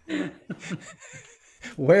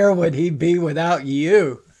 Where would he be without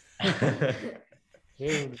you?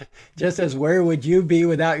 Just as where would you be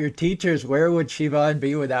without your teachers, where would Shivan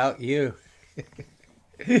be without you?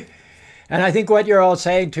 And I think what you're all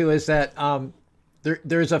saying too is that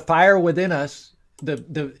there's a fire within us.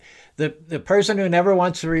 The person who never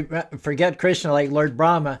wants to forget Krishna, like Lord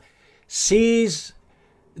Brahma, sees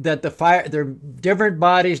that the fire, there are different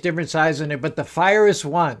bodies, different sizes in it, but the fire is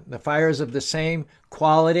one. The fire is of the same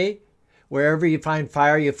quality. Wherever you find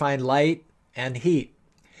fire, you find light and heat.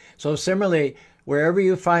 So similarly, wherever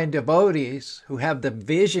you find devotees who have the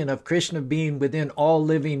vision of Krishna being within all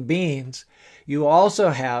living beings, you also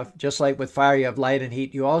have, just like with fire, you have light and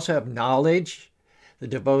heat, you also have knowledge. The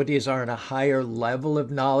devotees are in a higher level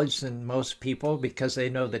of knowledge than most people because they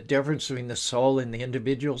know the difference between the soul and the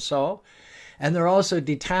individual soul. And they're also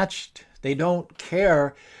detached. They don't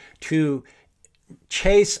care to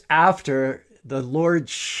chase after the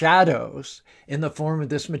Lord's shadows in the form of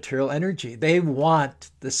this material energy. They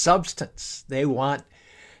want the substance. They want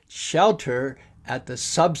shelter at the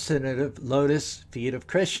substantive lotus feet of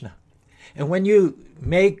Krishna. And when you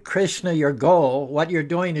make Krishna your goal, what you're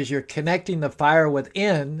doing is you're connecting the fire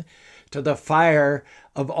within to the fire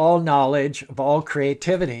of all knowledge, of all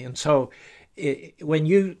creativity. And so when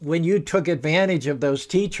you took advantage of those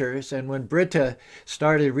teachers, and when Britta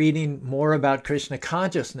started reading more about Krishna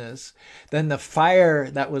consciousness, then the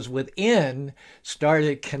fire that was within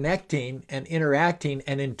started connecting and interacting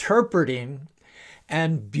and interpreting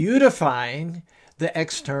and beautifying the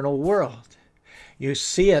external world. You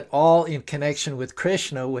see it all in connection with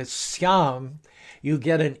Krishna, with Syam. You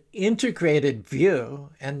get an integrated view,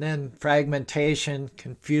 and then fragmentation,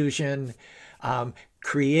 confusion,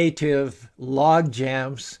 creative log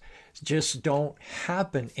jams just don't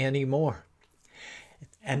happen anymore.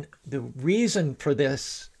 And the reason for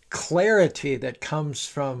this clarity that comes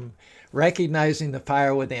from recognizing the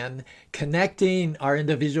fire within, connecting our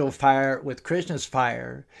individual fire with Krishna's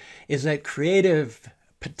fire, is that creative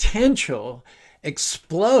potential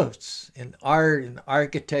explodes in art and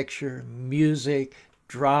architecture, music,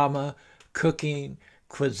 drama, cooking,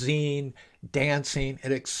 cuisine, dancing.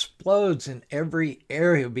 It explodes in every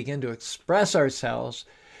area. We begin to express ourselves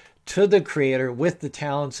to the Creator with the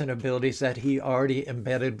talents and abilities that He already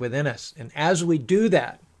embedded within us. And as we do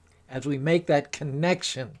that, as we make that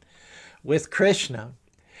connection with Krishna,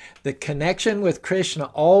 the connection with Krishna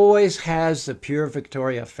always has the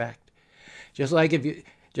purificatory effect. Just like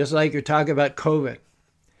you're talking about COVID.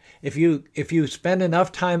 If you spend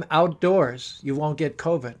enough time outdoors, you won't get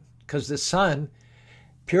COVID because the sun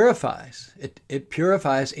purifies. It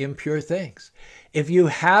purifies impure things. If you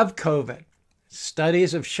have COVID,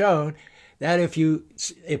 studies have shown that if you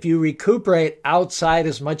recuperate outside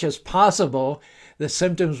as much as possible, the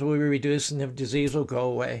symptoms will be reduced and the disease will go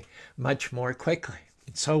away much more quickly.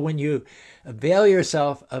 So when you avail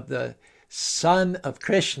yourself of the sun of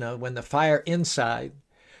Krishna, when the fire inside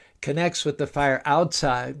connects with the fire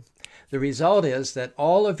outside, the result is that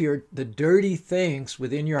all of the dirty things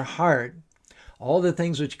within your heart, all the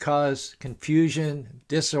things which cause confusion,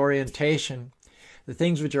 disorientation, the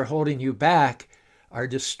things which are holding you back are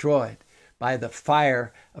destroyed by the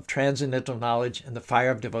fire of transcendental knowledge and the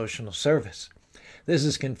fire of devotional service. This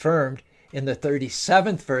is confirmed in the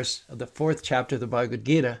 37th verse of the 4th chapter of the Bhagavad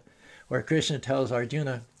Gita, where Krishna tells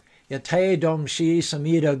Arjuna, Yate domshi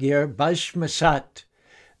samidagir bhashmasat.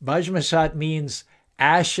 Bhashmasat means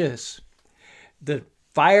ashes. The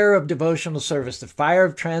fire of devotional service, the fire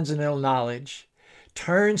of transcendental knowledge,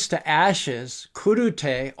 turns to ashes,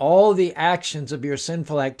 kurute, all the actions of your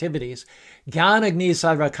sinful activities, jnanagni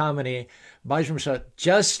sarvakamani, bhashmasat,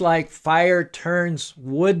 just like fire turns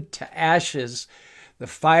wood to ashes, the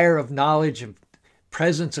fire of knowledge and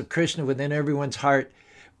presence of Krishna within everyone's heart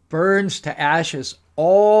burns to ashes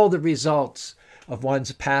all the results of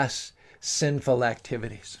one's past sinful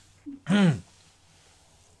activities.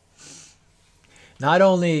 Not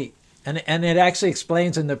only, and it actually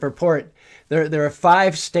explains in the purport, there are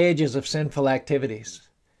 5 stages of sinful activities.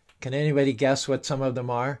 Can anybody guess what some of them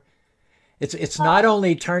are? It's not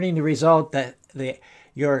only turning the result that the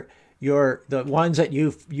ones that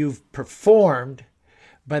you've performed,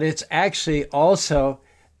 but it's actually also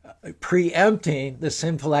preempting the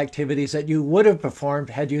sinful activities that you would have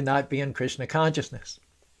performed had you not been in Krishna consciousness.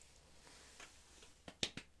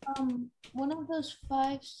 One of those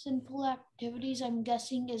 5 sinful activities, I'm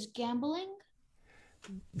guessing, is gambling.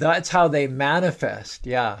 That's how they manifest,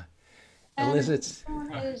 yeah. And Elicits.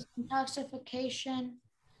 one is intoxication,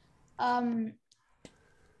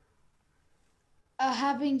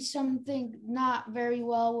 having something not very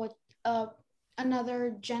well with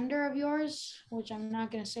another gender of yours, which I'm not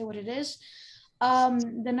going to say what it is.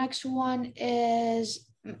 The next one is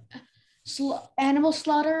animal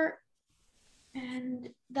slaughter, and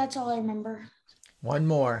that's all I remember. One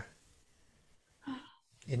more.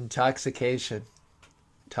 Intoxication.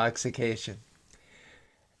 Intoxication.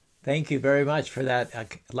 Thank you very much for that,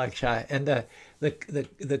 Lakshay. And the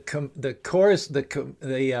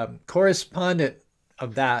correspondent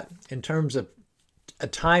of that in terms of a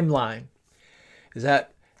timeline is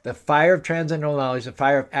that the fire of transcendental knowledge, the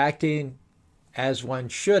fire of acting as one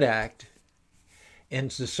should act in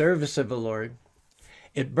the service of the Lord,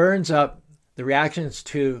 it burns up the reactions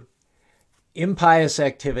to impious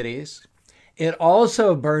activities. It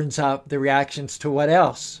also burns up the reactions to what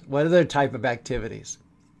else? What other type of activities?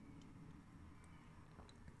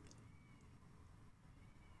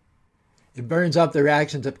 It burns up the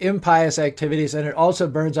reactions of impious activities, and it also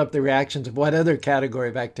burns up the reactions of what other category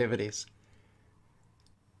of activities?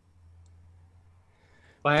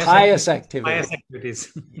 Pious activities. Pious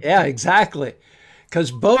activities. Yeah, exactly.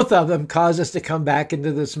 Because both of them cause us to come back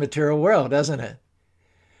into this material world, doesn't it?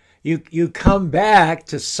 You come back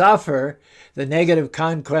to suffer the negative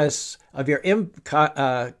conquests of your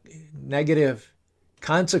negative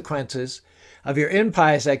consequences of your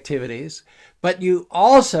impious activities, but you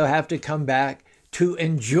also have to come back to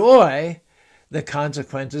enjoy the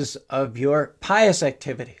consequences of your pious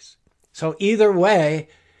activities. So either way,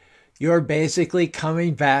 you're basically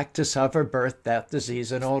coming back to suffer birth, death,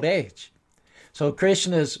 disease, and old age. So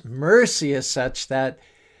Krishna's mercy is such that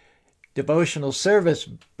devotional service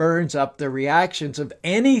burns up the reactions of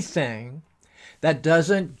anything that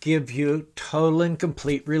doesn't give you total and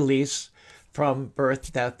complete release from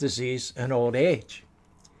birth, death, disease, and old age.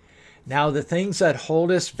 Now, the things that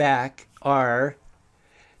hold us back are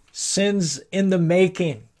sins in the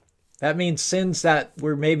making. That means sins that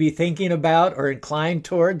we're maybe thinking about or inclined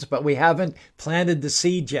towards, but we haven't planted the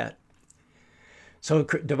seed yet. So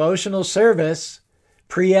devotional service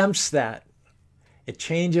preempts that. It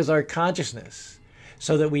changes our consciousness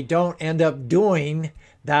so that we don't end up doing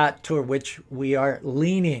that toward which we are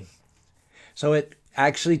leaning. So it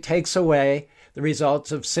actually takes away the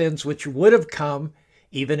results of sins which would have come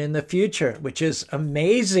even in the future, which is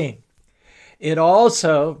amazing. It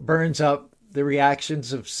also burns up the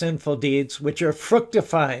reactions of sinful deeds, which are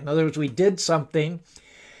fructifying. In other words, we did something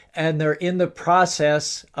and they're in the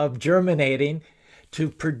process of germinating to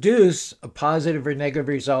produce a positive or negative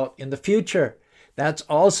result in the future. That's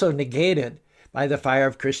also negated by the fire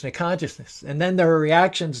of Krishna consciousness. And then there are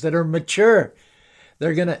reactions that are mature.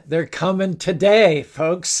 They're coming today,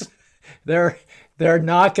 folks. They're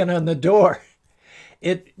knocking on the door.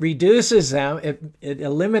 It reduces them, it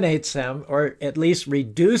eliminates them, or at least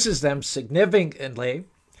reduces them significantly.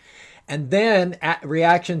 And then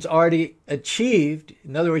reactions already achieved.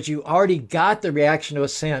 In other words, you already got the reaction to a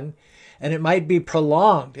sin, and it might be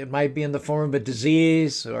prolonged. It might be in the form of a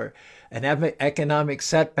disease or an economic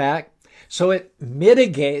setback. So it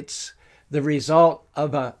mitigates the result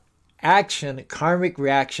of a action, a karmic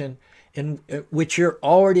reaction, in which you're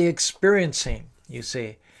already experiencing, you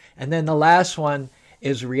see. And then the last one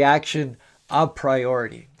is reaction a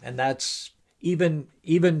priority. And that's even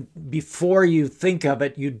before you think of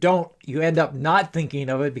it, you end up not thinking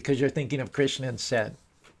of it because you're thinking of Krishna instead.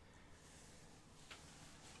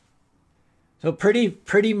 So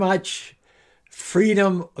pretty much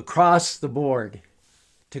freedom across the board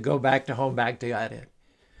to go back to home, back to Godhead.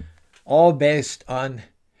 All based on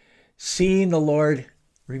seeing the Lord,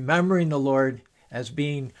 remembering the Lord as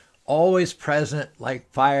being always present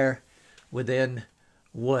like fire within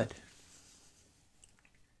wood.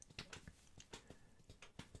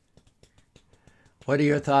 What are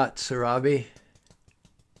your thoughts, Surabi?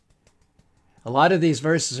 A lot of these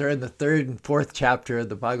verses are in the 3rd and 4th chapter of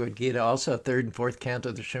the Bhagavad Gita, also 3rd and 4th canto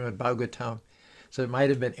of the Srimad Bhagavatam. So it might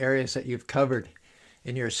have been areas that you've covered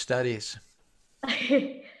in your studies.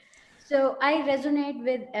 So I resonate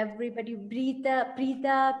with everybody, Preeta,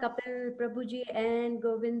 Kapil Prabhuji, and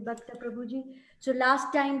Govind Bhakta Prabhuji. So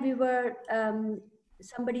last time we were,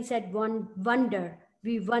 somebody said wonder,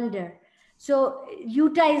 we wonder. So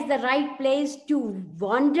Utah is the right place to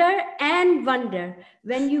wander and wonder.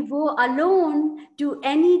 When you go alone to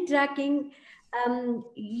any trekking,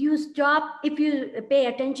 you stop, if you pay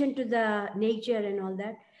attention to the nature and all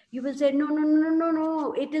that, you will say,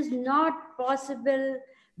 no, it is not possible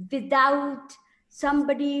without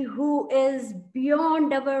somebody who is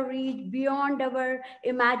beyond our reach, beyond our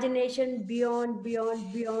imagination, beyond,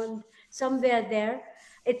 somewhere there.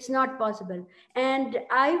 It's not possible. And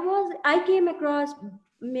I came across,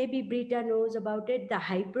 maybe Brita knows about it, the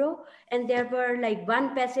Hybro, and there were like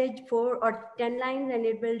one passage, 4 or 10 lines, and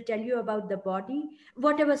it will tell you about the body,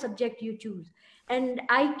 whatever subject you choose. And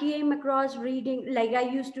I came across reading, like I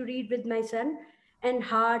used to read with my son, and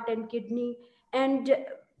heart and kidney, and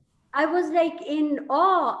I was like in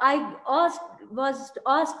awe. Was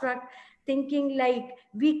awestruck, thinking like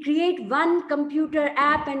we create one computer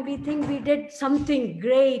app and we think we did something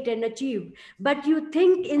great and achieved. But you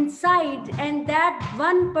think inside, and that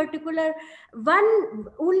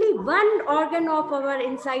only one organ of our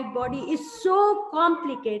inside body is so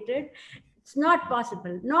complicated. It's not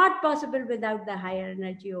possible without the higher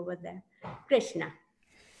energy over there. Krishna.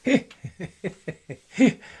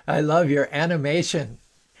 I love your animation.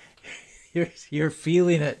 You're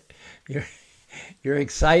feeling it. You're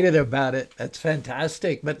excited about it. That's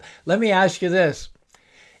fantastic. But let me ask you this.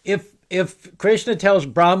 If Krishna tells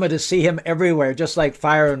Brahma to see him everywhere, just like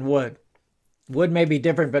fire and wood may be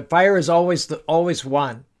different, but fire is always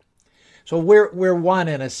one. So we're one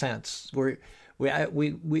in a sense. We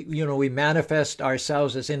manifest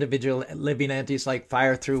ourselves as individual living entities like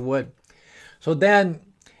fire through wood. So then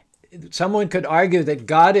someone could argue that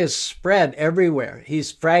God is spread everywhere. He's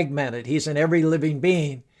fragmented. He's in every living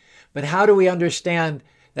being. But how do we understand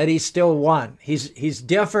that he's still one? He's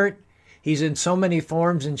different. He's in so many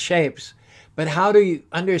forms and shapes. But how do you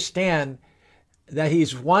understand that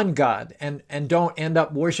he's one God and don't end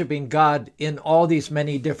up worshiping God in all these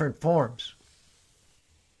many different forms?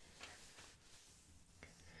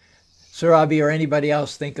 Surabi or anybody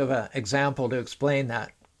else think of an example to explain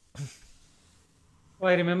that?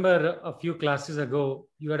 I remember a few classes ago,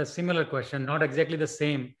 you had a similar question, not exactly the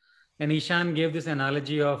same. And Ishan gave this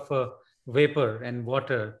analogy of vapor and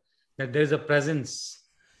water, that there's a presence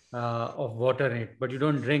of water in it, but you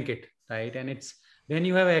don't drink it, right? And it's when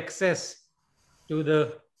you have access to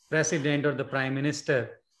the president or the prime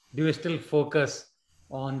minister, do you still focus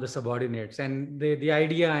on the subordinates? And the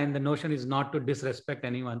idea and the notion is not to disrespect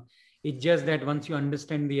anyone. It's just that once you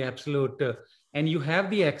understand the absolute, and you have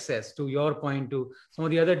the access, to your point, to some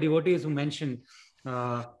of the other devotees who mentioned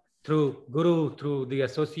through Guru, through the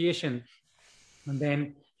association, and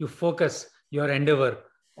then you focus your endeavor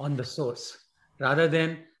on the source rather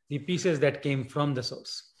than the pieces that came from the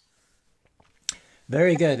source.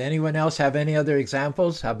 Very good. Anyone else have any other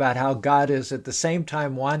examples about how God is at the same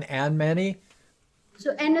time one and many?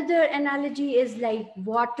 So another analogy is like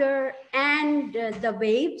water and the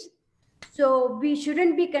waves. So we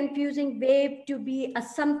shouldn't be confusing wave to be a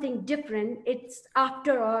something different. It's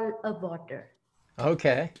after all a water.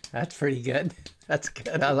 Okay, that's pretty good. That's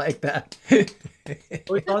good. I like that. That's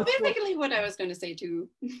basically what I was going to say too.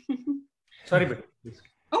 Sorry, but please.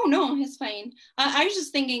 Oh no, it's fine. I was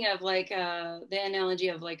just thinking of like the analogy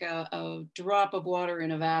of like a drop of water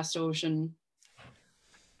in a vast ocean.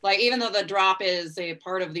 Like even though the drop is a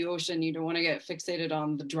part of the ocean, you don't want to get fixated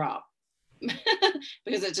on the drop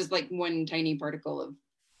because it's just like one tiny particle of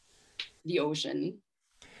the ocean.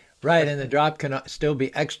 Right, and the drop can still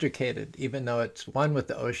be extricated. Even though it's one with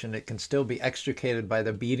the ocean, it can still be extricated by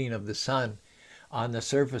the beating of the sun on the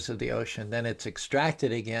surface of the ocean. Then it's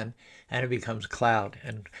extracted again, and it becomes cloud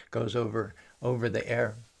and goes over the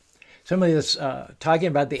air. Somebody that's talking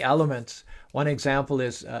about the elements. One example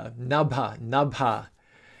is nabha.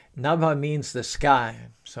 Nabha means the sky.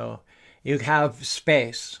 So you have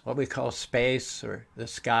space, what we call space, or the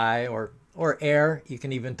sky, or air. You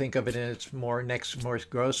can even think of it in its more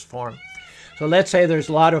gross form. So let's say there's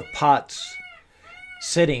a lot of pots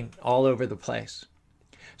sitting all over the place.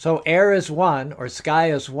 So air is one, or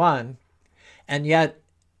sky is one, and yet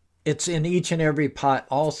it's in each and every pot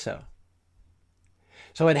also.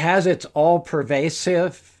 So it has its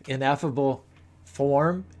all-pervasive, ineffable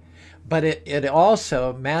form, but it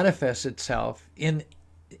also manifests itself in,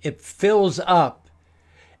 it fills up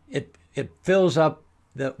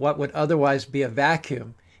what would otherwise be a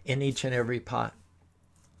vacuum in each and every pot.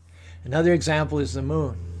 Another example is the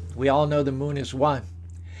moon. We all know the moon is one.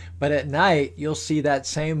 But at night, you'll see that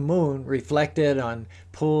same moon reflected on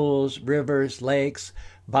pools, rivers, lakes,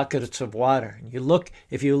 buckets of water.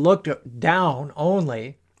 If you looked down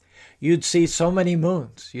only, you'd see so many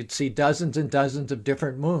moons. You'd see dozens and dozens of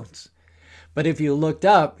different moons. But if you looked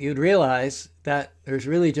up, you'd realize that there's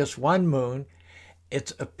really just one moon.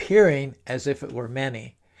 It's appearing as if it were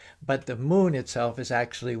many, but the moon itself is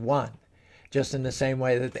actually one, just in the same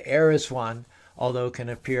way that the air is one, although it can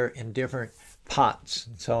appear in different pots,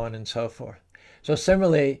 and so on and so forth. So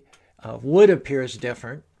similarly, wood appears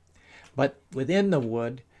different, but within the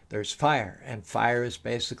wood, there's fire, and fire is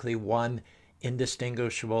basically one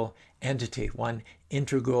indistinguishable entity, one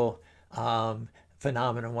integral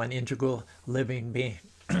phenomenon, one integral living being.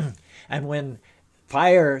 And when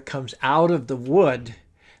fire comes out of the wood,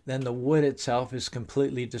 then the wood itself is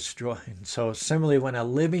completely destroyed. So similarly, when a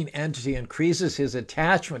living entity increases his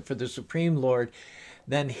attachment for the Supreme Lord,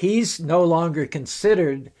 then he's no longer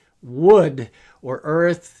considered wood or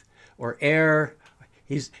earth or air.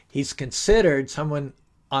 He's considered, someone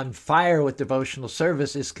on fire with devotional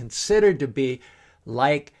service is considered to be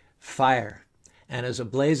like fire. And as a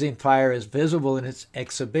blazing fire is visible in its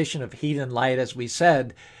exhibition of heat and light, as we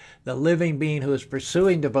said, the living being who is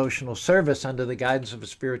pursuing devotional service under the guidance of a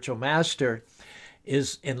spiritual master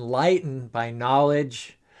is enlightened by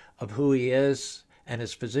knowledge of who he is and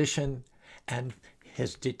his position and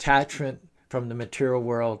his detachment from the material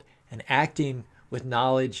world, and acting with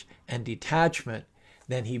knowledge and detachment,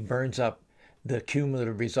 then he burns up the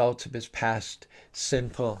cumulative results of his past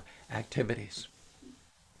sinful activities.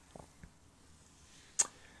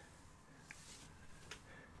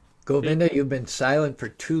 Govinda, you've been silent for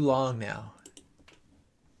too long now.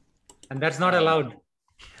 And that's not allowed.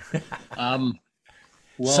 Well,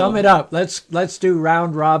 Sum it up. Let's do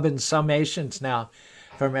round robin summations now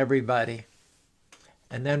from everybody.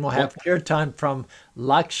 And then we'll have kirtan from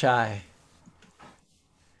Lakshai.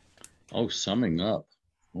 Oh, summing up.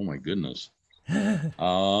 Oh my goodness.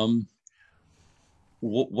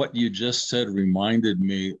 What you just said reminded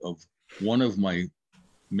me of one of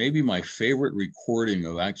maybe my favorite recording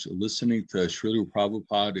of actually listening to Srila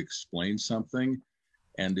Prabhupada explain something.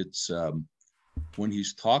 And it's when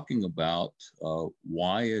he's talking about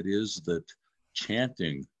why it is that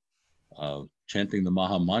chanting the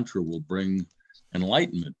Maha Mantra will bring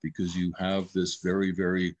enlightenment, because you have this very,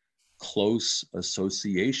 very close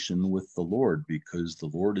association with the Lord, because the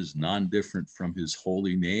Lord is non-different from his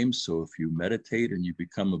holy name. So if you meditate and you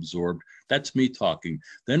become absorbed, that's me talking.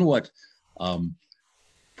 Then what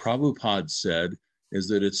Prabhupada said is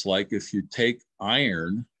that it's like if you take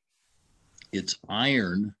iron, it's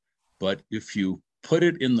iron, but if you put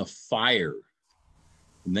it in the fire,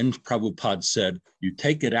 and then Prabhupada said, you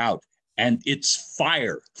take it out and it's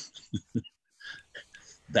fire.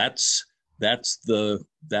 That's the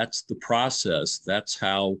process. That's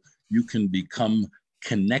how you can become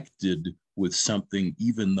connected with something,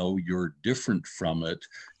 even though you're different from it.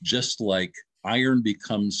 Just like iron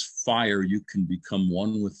becomes fire, you can become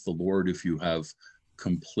one with the Lord if you have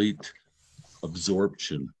complete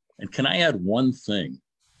absorption. And can I add one thing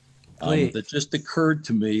that just occurred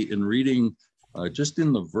to me in reading just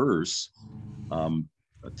in the verse,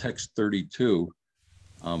 text 32,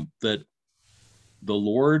 that the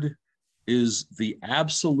Lord is the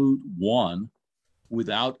absolute one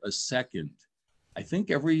without a second. I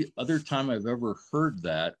think every other time I've ever heard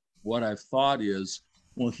that, what I've thought is,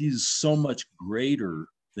 well, he's so much greater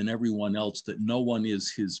than everyone else that no one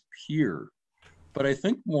is his peer. But I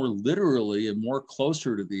think more literally and more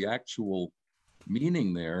closer to the actual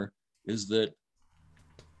meaning there is that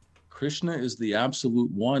Krishna is the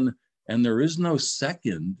absolute one, and there is no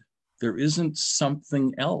second. There isn't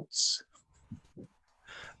something else.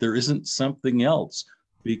 There isn't something else,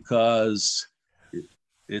 because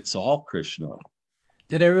it's all Krishna.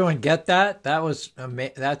 Did everyone get that?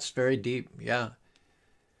 That's very deep. Yeah.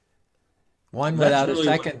 One without a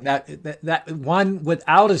second. That one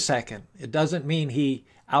without a second. It doesn't mean he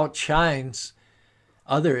outshines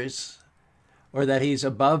others or that he's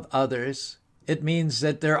above others. It means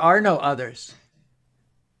that there are no others.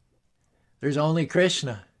 There's only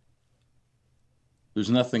Krishna. There's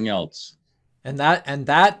nothing else. And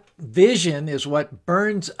that vision is what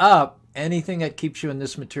burns up anything that keeps you in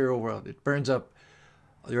this material world. It burns up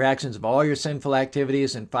the reactions of all your sinful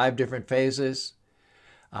activities in 5 different phases.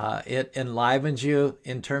 It enlivens you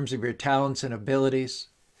in terms of your talents and abilities,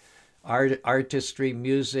 artistry,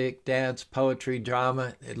 music, dance, poetry,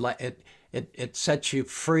 drama. It sets you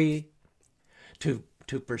free to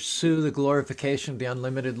pursue the glorification of the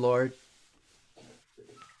unlimited Lord.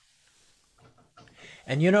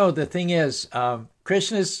 And you know, the thing is,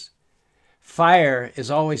 Krishna's fire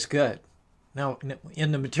is always good. Now,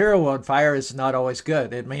 in the material world, fire is not always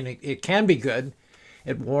good. It can be good.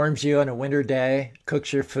 It warms you on a winter day,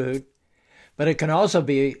 cooks your food, but it can also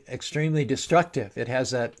be extremely destructive. It has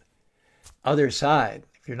that other side.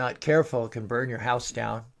 If you're not careful, it can burn your house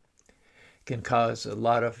down. It can cause a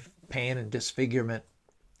lot of pain and disfigurement.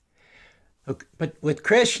 But with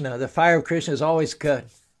Krishna, the fire of Krishna is always good.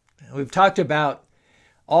 We've talked about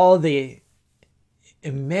all the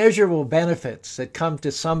immeasurable benefits that come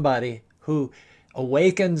to somebody who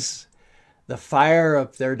awakens the fire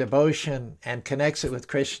of their devotion and connects it with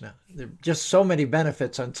Krishna. There are just so many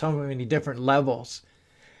benefits on so many different levels.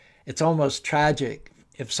 It's almost tragic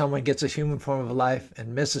if someone gets a human form of life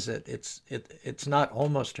and misses it. It's not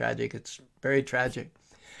almost tragic, it's very tragic.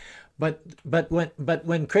 But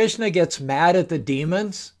when Krishna gets mad at the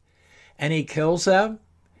demons and he kills them,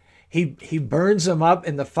 he burns them up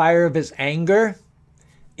in the fire of his anger.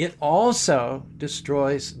 It also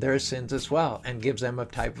destroys their sins as well and gives them a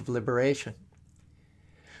type of liberation.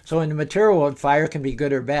 So in the material world, fire can be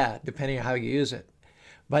good or bad, depending on how you use it.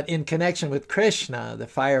 But in connection with Krishna, the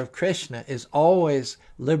fire of Krishna is always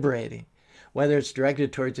liberating, whether it's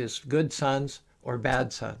directed towards his good sons or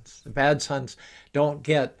bad sons. The bad sons don't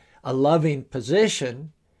get a loving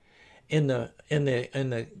position in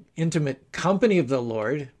the intimate company of the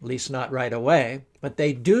Lord, at least not right away, but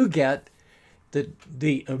they do get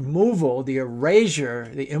the removal, the erasure,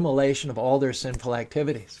 the immolation of all their sinful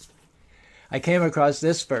activities. I came across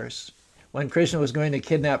this verse when Krishna was going to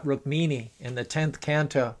kidnap Rukmini in the 10th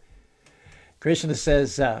canto. Krishna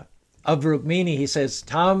says, of Rukmini, he says,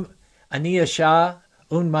 Tam aniyasha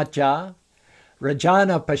unmatja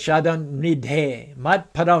rajana pashadan nidhe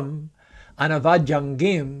matparam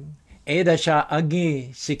anavajangim edasha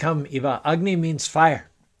agni sikam iva. Agni means fire.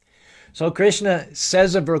 So Krishna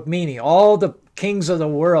says of Rukmini, all the kings of the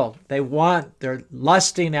world, they're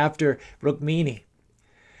lusting after Rukmini.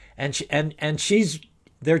 And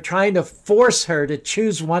they're trying to force her to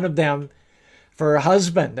choose one of them for her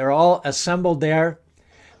husband. They're all assembled there.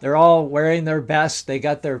 They're all wearing their best. They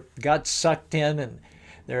got their guts sucked in and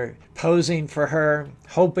they're posing for her,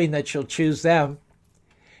 hoping that she'll choose them.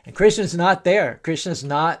 And Krishna's not there. Krishna's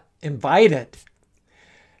not invited.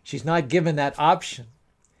 She's not given that option.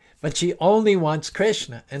 But she only wants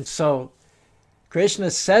Krishna. And so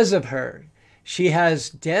Krishna says of her, she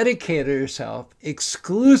has dedicated herself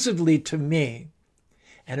exclusively to me,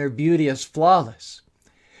 and her beauty is flawless.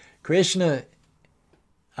 Krishna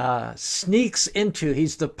sneaks into,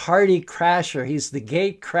 he's the party crasher, he's the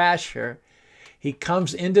gate crasher. He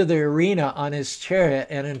comes into the arena on his chariot,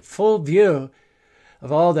 and in full view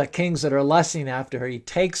of all the kings that are lusting after her, he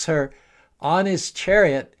takes her on his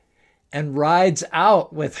chariot and rides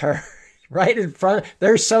out with her right in front.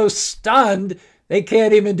 They're so stunned, they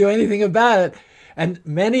can't even do anything about it. And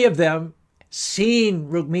many of them, seeing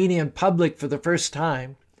Rukmini in public for the first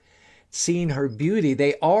time, seeing her beauty,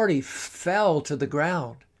 they already fell to the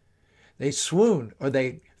ground. They swooned, or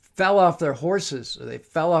they fell off their horses, or they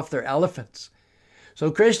fell off their elephants.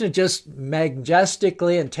 So Krishna just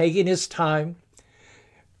majestically and taking his time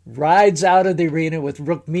rides out of the arena with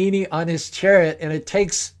Rukmini on his chariot, and it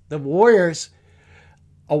takes the warriors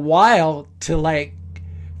a while to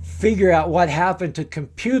figure out what happened, to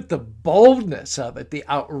compute the boldness of it, the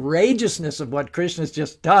outrageousness of what Krishna's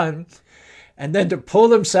just done, and then to pull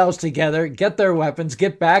themselves together, get their weapons,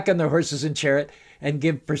 get back on their horses and chariot, and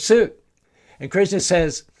give pursuit. And Krishna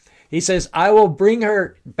says, he says, I will bring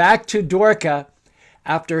her back to Dwarka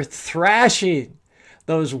after thrashing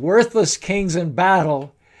those worthless kings in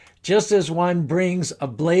battle, just as one brings a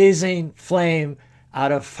blazing flame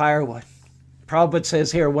out of firewood. Prabhupada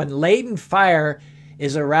says here, when latent fire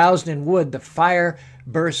is aroused in wood, the fire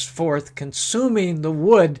bursts forth, consuming the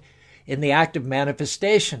wood in the act of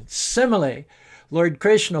manifestation. Similarly, Lord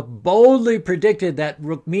Krishna boldly predicted that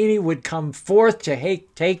Rukmini would come forth to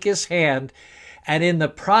take his hand, and in the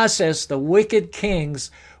process, the wicked kings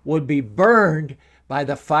would be burned by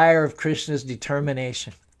the fire of Krishna's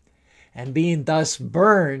determination. And being thus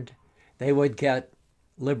burned, they would get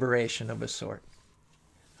liberation of a sort.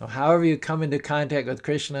 So however you come into contact with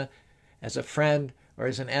Krishna, as a friend or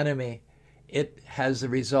as an enemy, it has the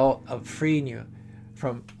result of freeing you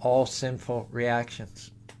from all sinful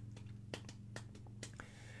reactions.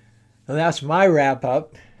 So that's my wrap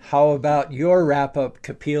up. How about your wrap up,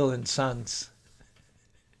 Kapil and Sons?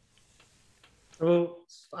 So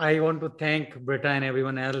I want to thank Britta and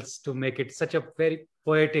everyone else to make it such a very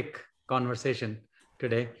poetic conversation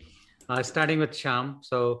today, starting with Sham.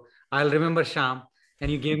 So I'll remember Sham, and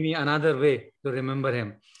you gave me another way to remember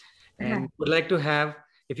him. And would like to have,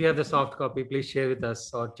 if you have the soft copy, please share with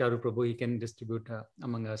us, or Charu Prabhu, he can distribute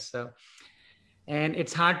among us. And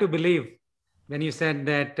it's hard to believe when you said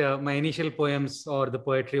that my initial poems or the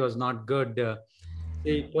poetry was not good.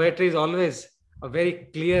 The poetry is always a very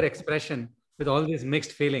clear expression with all these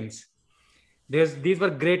mixed feelings. These were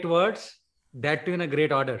great words, that too in a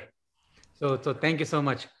great order. So thank you so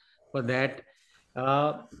much for that.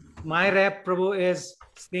 My rap, Prabhu, is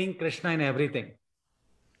seeing Krishna in everything.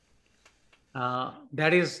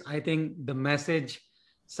 That is, I think, the message.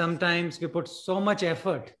 Sometimes we put so much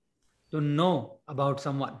effort to know about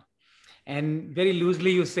someone, and very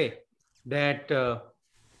loosely you say that,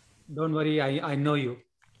 don't worry, I know you.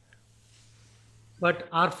 But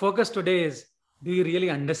our focus today is, do you really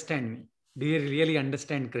understand me? Do you really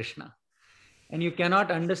understand Krishna? And you cannot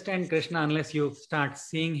understand Krishna unless you start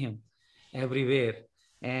seeing him everywhere.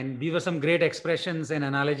 And these were some great expressions and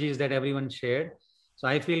analogies that everyone shared. So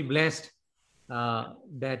I feel blessed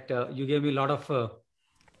that you gave me a lot of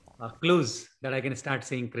clues that I can start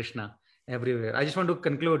seeing Krishna everywhere. I just want to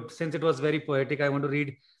conclude, since it was very poetic, I want to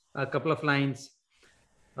read a couple of lines.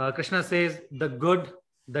 Krishna says, the good,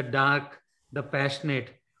 the dark, the passionate,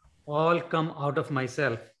 all come out of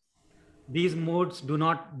myself. These modes do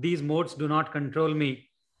not control me,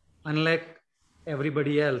 unlike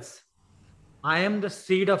everybody else. I am the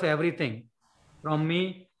seed of everything. From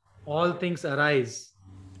me, all things arise.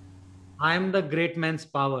 I am the great man's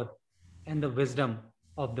power and the wisdom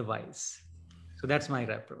of the wise. So that's my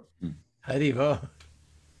rap, bro. Haribo.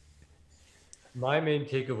 My main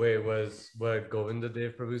takeaway was what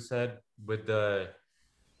Govindadev Prabhu said with the,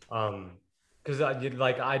 because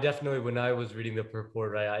I definitely, when I was reading the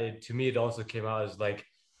purport, right, to me it also came out as like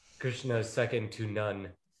Krishna is second to none,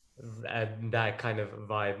 and that kind of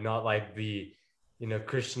vibe, not like the,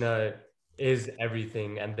 Krishna is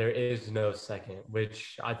everything and there is no second,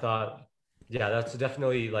 which I thought, yeah, that's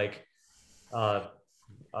definitely like a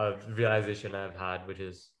realization I've had, which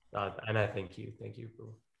is, and I thank you,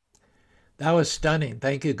 Prabhu. That was stunning.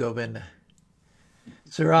 Thank you, Govinda.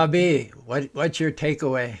 Surabi, what's your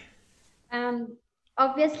takeaway?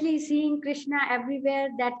 Obviously, seeing Krishna everywhere,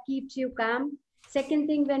 that keeps you calm. Second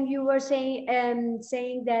thing, when you were saying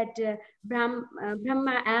that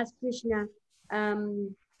Brahma asked Krishna,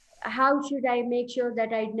 how should I make sure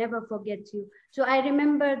that I never forget you? So I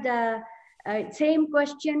remember the same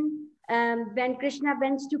question when Krishna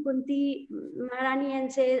went to Kunti Maharani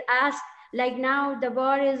and asked, like, now the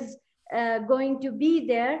war is going to be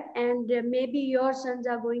there, and maybe your sons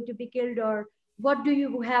are going to be killed, or what do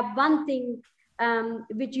you have one thing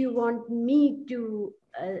which you want me to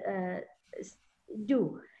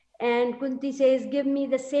do? And Kunti says, give me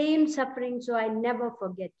the same suffering so I never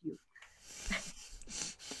forget you.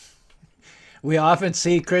 We often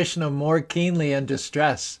see Krishna more keenly in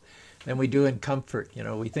distress than we do in comfort.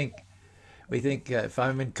 We think if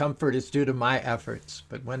I'm in comfort, it's due to my efforts.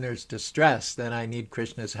 But when there's distress, then I need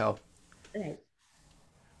Krishna's help. Right.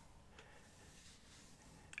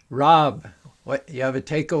 Rob, what you have a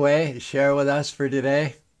takeaway to share with us for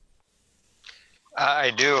today?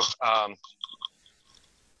 I do.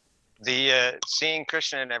 The seeing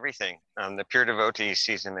Krishna in everything. The pure devotee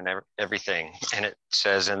sees him in everything, and it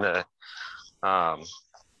says in the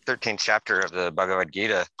 13th chapter of the Bhagavad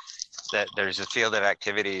Gita that there's a field of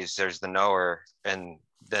activities. There's the knower, and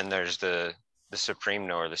then there's the supreme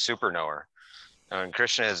knower, the super knower. And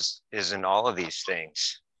Krishna is in all of these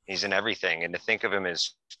things. He's in everything, and to think of him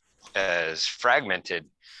as fragmented,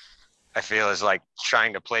 I feel, is like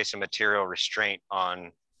trying to place a material restraint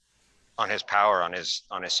on his power, on his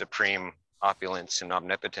supreme opulence and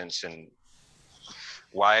omnipotence. And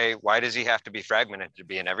why does he have to be fragmented to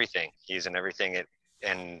be in everything? He's in everything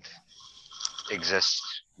and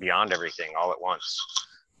exists beyond everything all at once.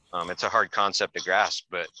 It's a hard concept to grasp,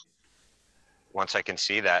 but once I can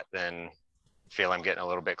see that, then I feel I'm getting a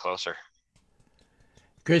little bit closer.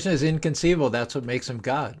 Krishna is inconceivable. That's what makes him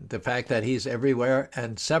God. The fact that he's everywhere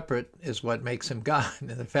and separate is what makes him God.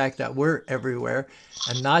 And the fact that we're everywhere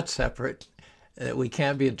and not separate, that we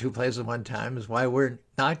can't be in two places at one time, is why we're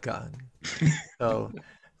not God. So,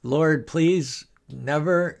 Lord, please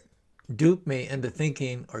never dupe me into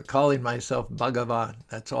thinking or calling myself Bhagavan.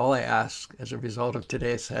 That's all I ask as a result of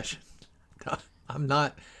today's session. I'm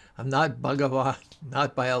not Bhagavan,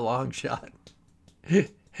 not by a long shot.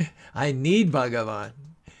 I need Bhagavan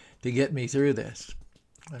to get me through this.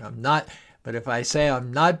 But if I say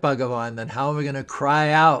I'm not Bhagavan, then how am I going to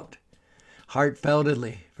cry out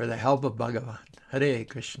heartfeltedly for the help of Bhagavan? Hare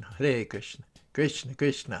Krishna, Krishna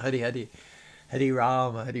Krishna, Hare Hare, Hare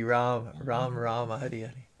Rama, Rama Rama,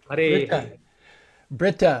 Hare Hare.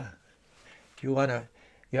 Britta, you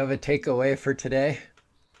have a takeaway for today?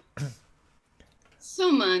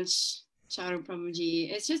 So much, Charu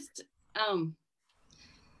Prabhuji. It's just,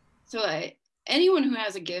 anyone who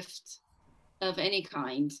has a gift of any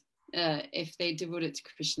kind, if they devote it to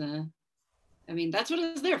Krishna, I mean, that's what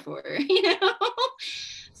it's there for, you know?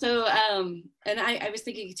 So, and I was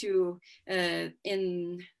thinking too,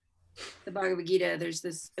 in the Bhagavad Gita, there's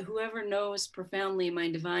this, whoever knows profoundly my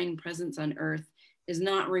divine presence on earth is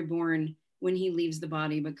not reborn when he leaves the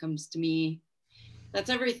body, but comes to me. That's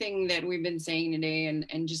everything that we've been saying today,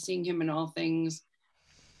 and just seeing him in all things.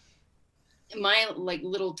 My like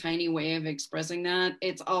little tiny way of expressing that,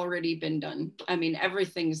 it's already been done. I mean,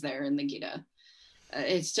 everything's there in the Gita.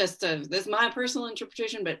 It's just this is my personal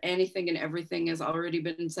interpretation, but anything and everything has already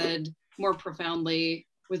been said more profoundly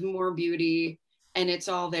with more beauty, and it's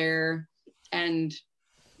all there. And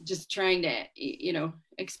just trying to, you know,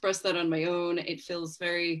 express that on my own, it feels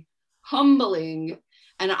very humbling.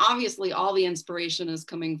 And obviously all the inspiration is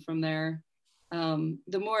coming from there.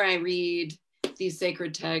 The more I read these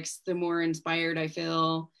sacred texts, the more inspired I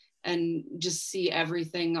feel, and just see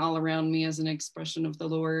everything all around me as an expression of the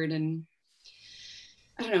Lord. And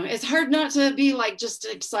I don't know, it's hard not to be like just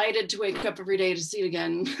excited to wake up every day to see it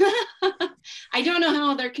again. I don't know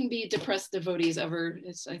how there can be depressed devotees ever.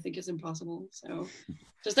 I think it's impossible. So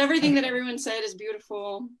just everything that everyone said is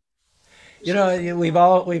beautiful. You know, we've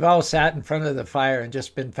all sat in front of the fire and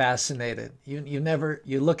just been fascinated.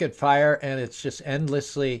 You look at fire and it's just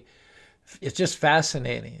endlessly, it's just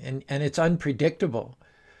fascinating, and it's unpredictable.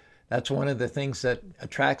 That's one of the things that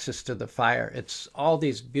attracts us to the fire. It's all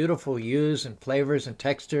these beautiful hues and flavors and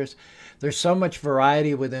textures. There's so much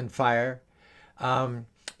variety within fire.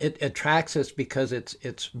 It attracts us because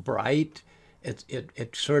it's bright.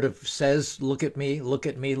 It sort of says, look at me, look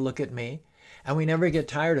at me, look at me. And we never get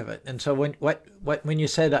tired of it. And so when you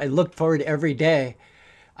said I look forward every day,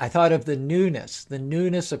 I thought of the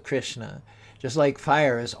newness of Krishna. Just like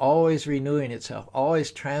fire is always renewing itself,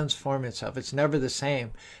 always transforming itself. It's never the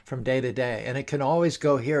same from day to day. And it can always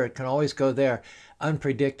go here, it can always go there,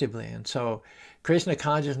 unpredictably. And so Krishna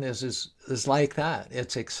consciousness is like that.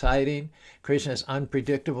 It's exciting. Krishna is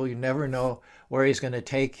unpredictable. You never know where he's going to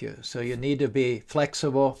take you. So you need to be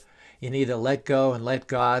flexible. You need to let go and let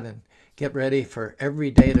God, and get ready for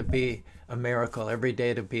every day to be a miracle, every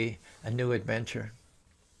day to be a new adventure.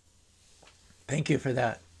 Thank you for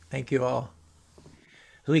that. Thank you all.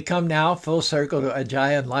 We come now full circle to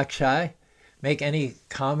Ajay and Lakshai. Make any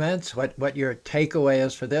comments, what your takeaway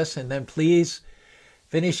is for this, and then please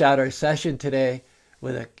finish out our session today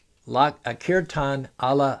with a kirtan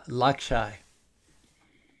ala Lakshai.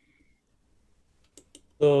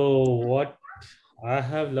 So what I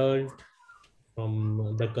have learned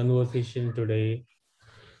from the conversation today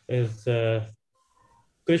is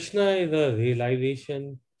Krishna is a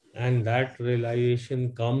realization, and that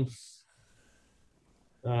realization comes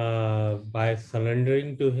by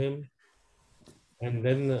surrendering to him. And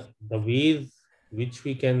then the ways which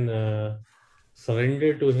we can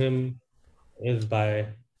surrender to him is by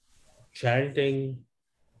chanting,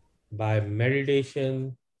 by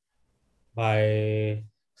meditation, by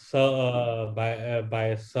by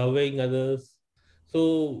serving others. So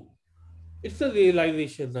it's a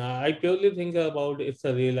realization. I purely think about it's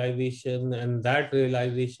a realization, and that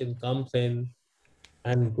realization comes in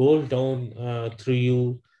and goes down through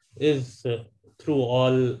you is through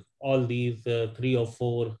all these three or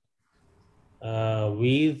four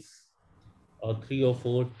ways or three or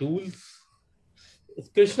four tools.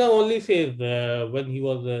 Krishna only says when he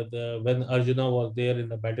was when Arjuna was there in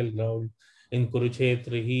the battleground in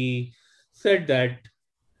Kurukshetra, he said that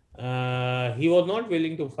he was not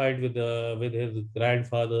willing to fight with his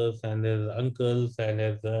grandfathers and his uncles and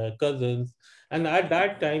his cousins. And at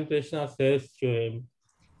that time, Krishna says to him,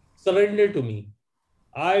 "Surrender to me.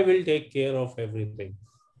 I will take care of everything.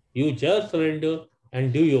 You just surrender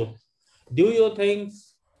and do your things.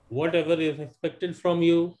 Whatever is expected from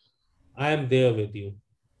you, I am there with you."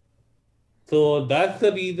 So that's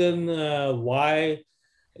the reason why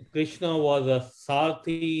Krishna was a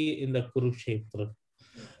Sarthi in the Kurukshetra.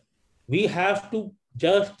 We have to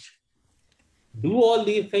just do all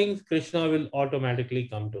these things, Krishna will automatically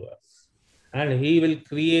come to us. And he will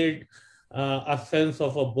create a sense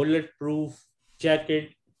of a bulletproof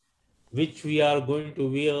jacket which we are going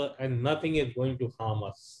to wear and nothing is going to harm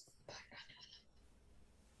us.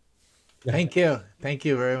 Thank you. Thank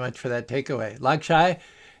you very much for that takeaway. Lakshai,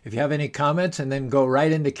 if you have any comments, and then go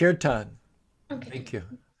right into kirtan. Okay. Thank you.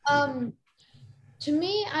 To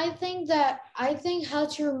me, I think how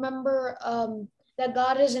to remember that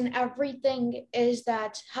God is in everything is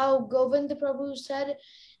that how Govinda Prabhu said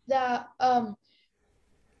that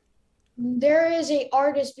there is an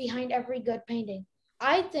artist behind every good painting.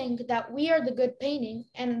 I think that we are the good painting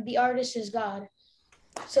and the artist is God.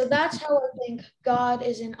 So that's how I think God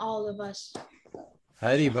is in all of us.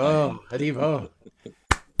 Haribo, Haribo.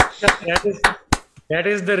 That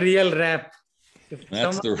is the real rap. If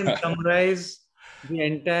That's someone the can rap. summarize the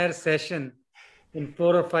entire session in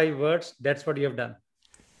 4 or 5 words, that's what you have done.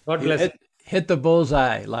 God You bless you. hit the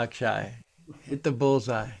bullseye, Lakshai. Hit the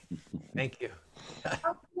bullseye. Thank you.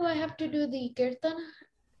 How do I have to do the kirtan?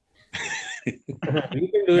 You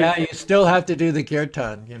can do Yeah, it. you still have to do the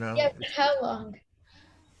kirtan, you know. Yeah, but how long?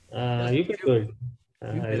 You can do it.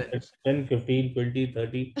 Few minutes. 10, 15, 20,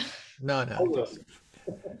 30. No, just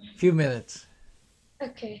a few minutes.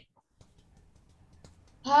 Okay.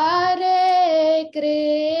 Hare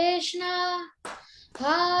Krishna,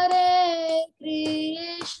 Hare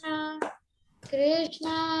Krishna,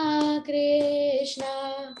 Krishna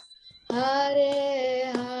Krishna,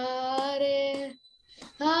 Hare Hare,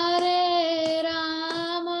 Hare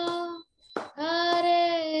Rama,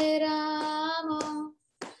 Hare Rama,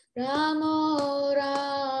 Rama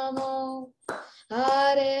Rama,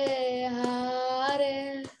 Hare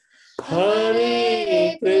Hare,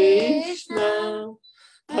 Hare Krishna,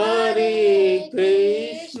 Hare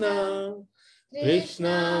Krishna,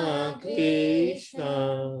 Krishna Krishna,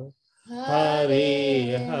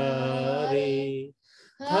 Hare Hare,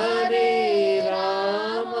 Hare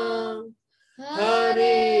Rama,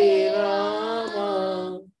 Hare Rama,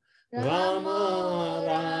 Rama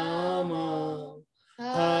Rama,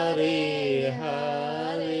 Hare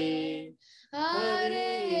Hare,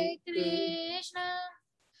 Hare Krishna,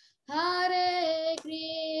 Hare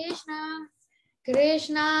Krishna,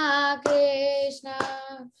 Krishna Krishna,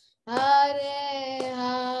 Hare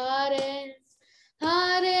Hare,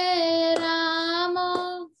 Hare Rama,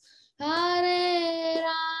 Hare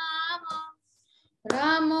Rama,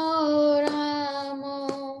 Rama Rama,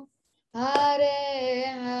 Hare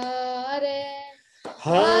Hare,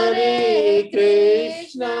 Hare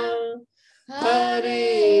Krishna,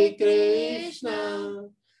 Hare Krishna,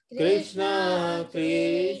 Krishna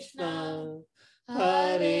Krishna,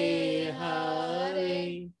 Hare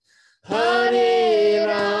Hare, Hare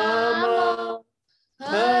Rama,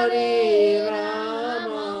 Hare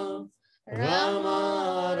Rama, Rama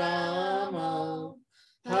Rama,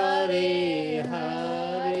 Hare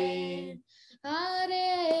Hare,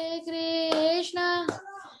 Hare Krishna,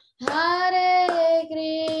 Hare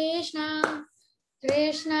Krishna,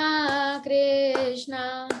 Krishna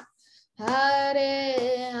Krishna,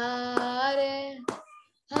 Hare Hare,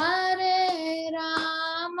 Hare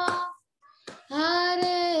Rama,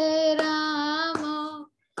 Hare Rama,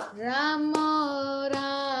 Rama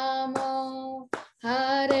Rama,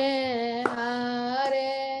 Hare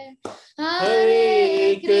Hare,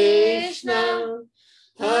 Hare Krishna,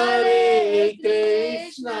 Hare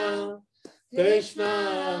Krishna, Krishna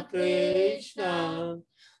Krishna,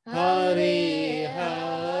 Hare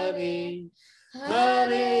Hare,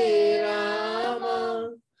 Hare Rama,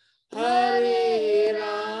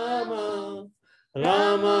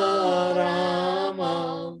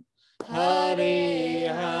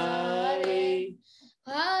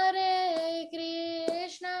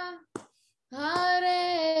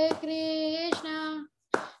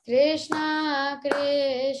 Krishna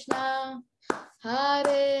Krishna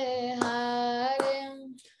Hare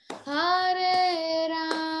Hare Hare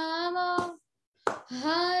Rama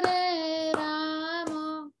Hare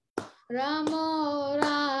Rama Ramo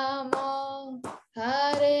Ramo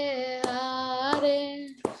Hare Hare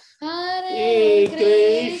Hare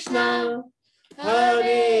Krishna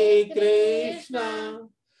Hare Krishna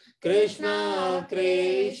Krishna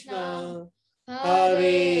Krishna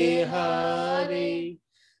Hare Hare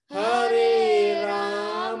Hare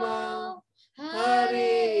Rama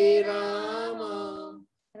Hare Rama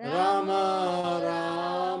Rama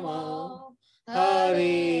Rama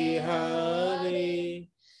Hare Hare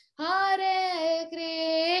Hare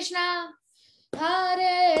Krishna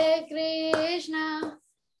Hare Krishna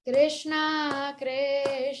Krishna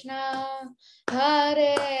Krishna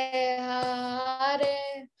Hare Hare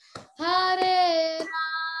Hare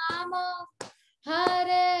Rama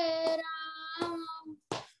Hare Rama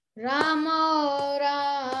Rama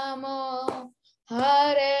Rama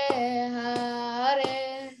Hare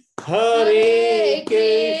Hare Hare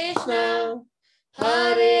Krishna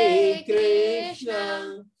Hare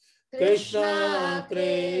Krishna Krishna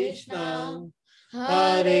Krishna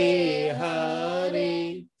Hare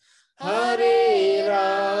Hare Hare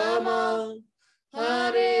Rama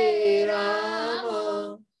Hare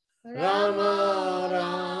Rama Rama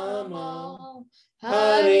Rama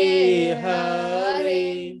Hare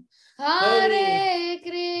Hare Hare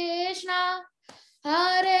Krishna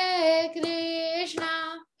Hare Krishna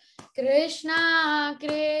Krishna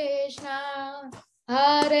Krishna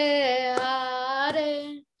Hare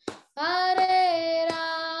Hare Hare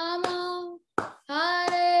Rama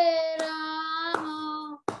Hare Rama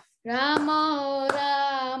Rama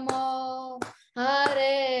Rama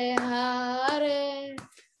Hare Hare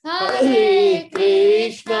Hare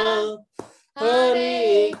Krishna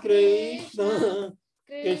Hare Krishna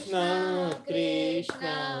Krishna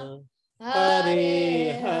Krishna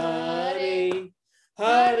Hare Hare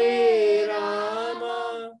Hare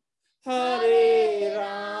Rama Hare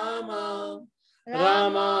Rama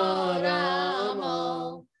Rama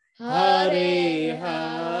Rama Hare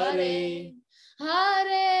Hare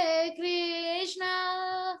Hare Krishna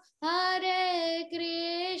Hare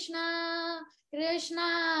Krishna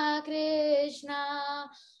Krishna Krishna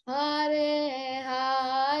Hare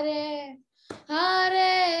Hare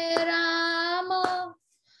Hare Rama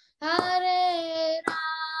Hare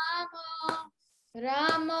Rama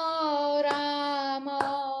Rama Rama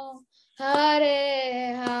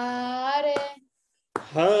Hare Hare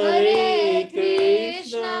Hare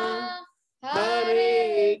Krishna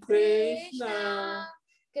Hare Krishna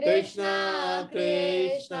Krishna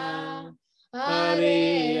Krishna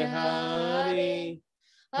Hare Hare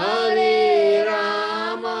Hare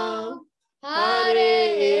Rama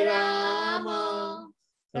Hare Rama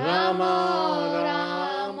Rama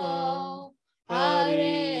Rama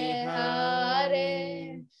Hare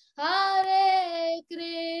Hare Hare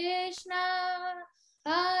Krishna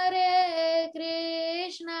Hare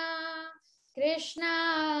Krishna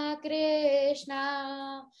Krishna Krishna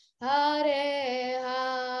Hare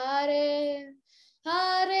Hare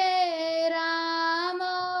Hare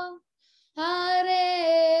Rama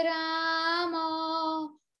Hare Rama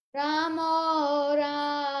Rama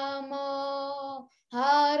Rama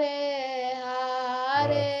Hare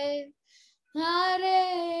Hare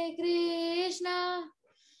Hare Krishna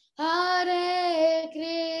Hare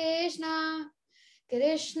Krishna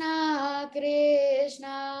Krishna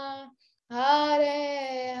Krishna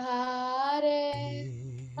Hare Hare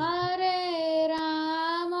Hare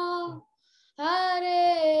Rama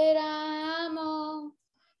Hare Rama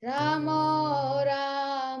Rama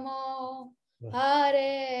Rama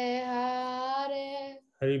Hare Hare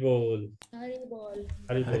Hari Bol. Hari Bol.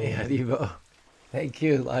 Hari Bol. Haribo. Thank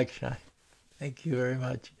you, Lakshmi. Thank you very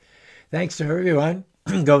much. Thanks to everyone.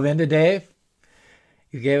 Govinda Dave,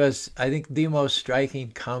 you gave us, I think, the most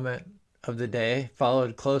striking comment of the day,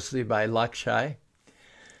 followed closely by Lakshmi.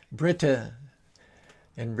 Britta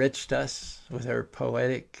enriched us with her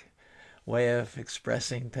poetic way of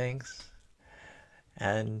expressing things.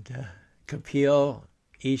 And Kapil,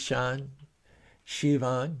 Ishan,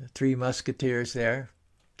 Shivan, the three musketeers there,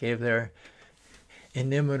 gave their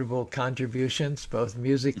inimitable contributions, both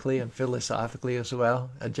musically and philosophically as well.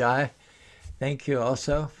 Ajay, thank you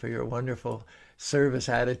also for your wonderful service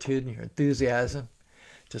attitude and your enthusiasm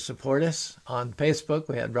to support us. On Facebook,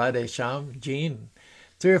 we had Radhe Sham, Jean,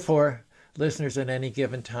 3 or 4 listeners at any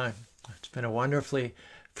given time. It's been a wonderfully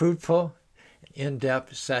fruitful,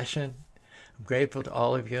 in-depth session. I'm grateful to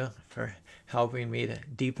all of you for helping me to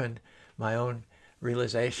deepen my own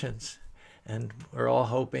realizations. And we're all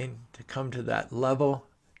hoping to come to that level,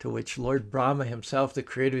 to which Lord Brahma himself, the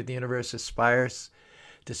creator of the universe, aspires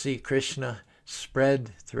to see Krishna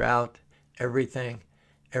spread throughout everything,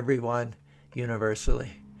 everyone, universally.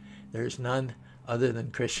 There's none other than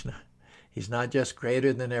Krishna. He's not just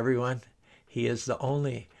greater than everyone, he is the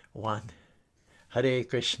only one. Hare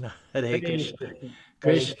Krishna, Hare Krishna,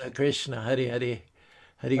 Krishna Krishna, Hare Hare,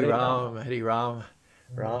 Hare Rama, Hare Rama,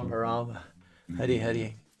 Rama Rama, Hare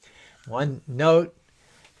Hare. One note,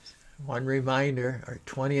 one reminder, our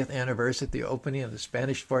 20th anniversary at the opening of the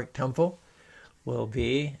Spanish Fork Temple will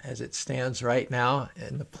be, as it stands right now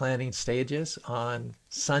in the planning stages, on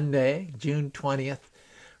Sunday, June 20th,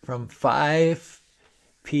 from 5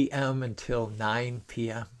 p.m. until 9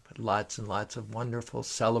 p.m. Lots and lots of wonderful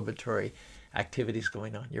celebratory activities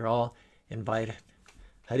going on. You're all invited.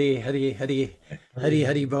 Hari, Hari, Hari, Hari,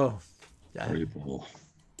 Hari Bo. Very cool.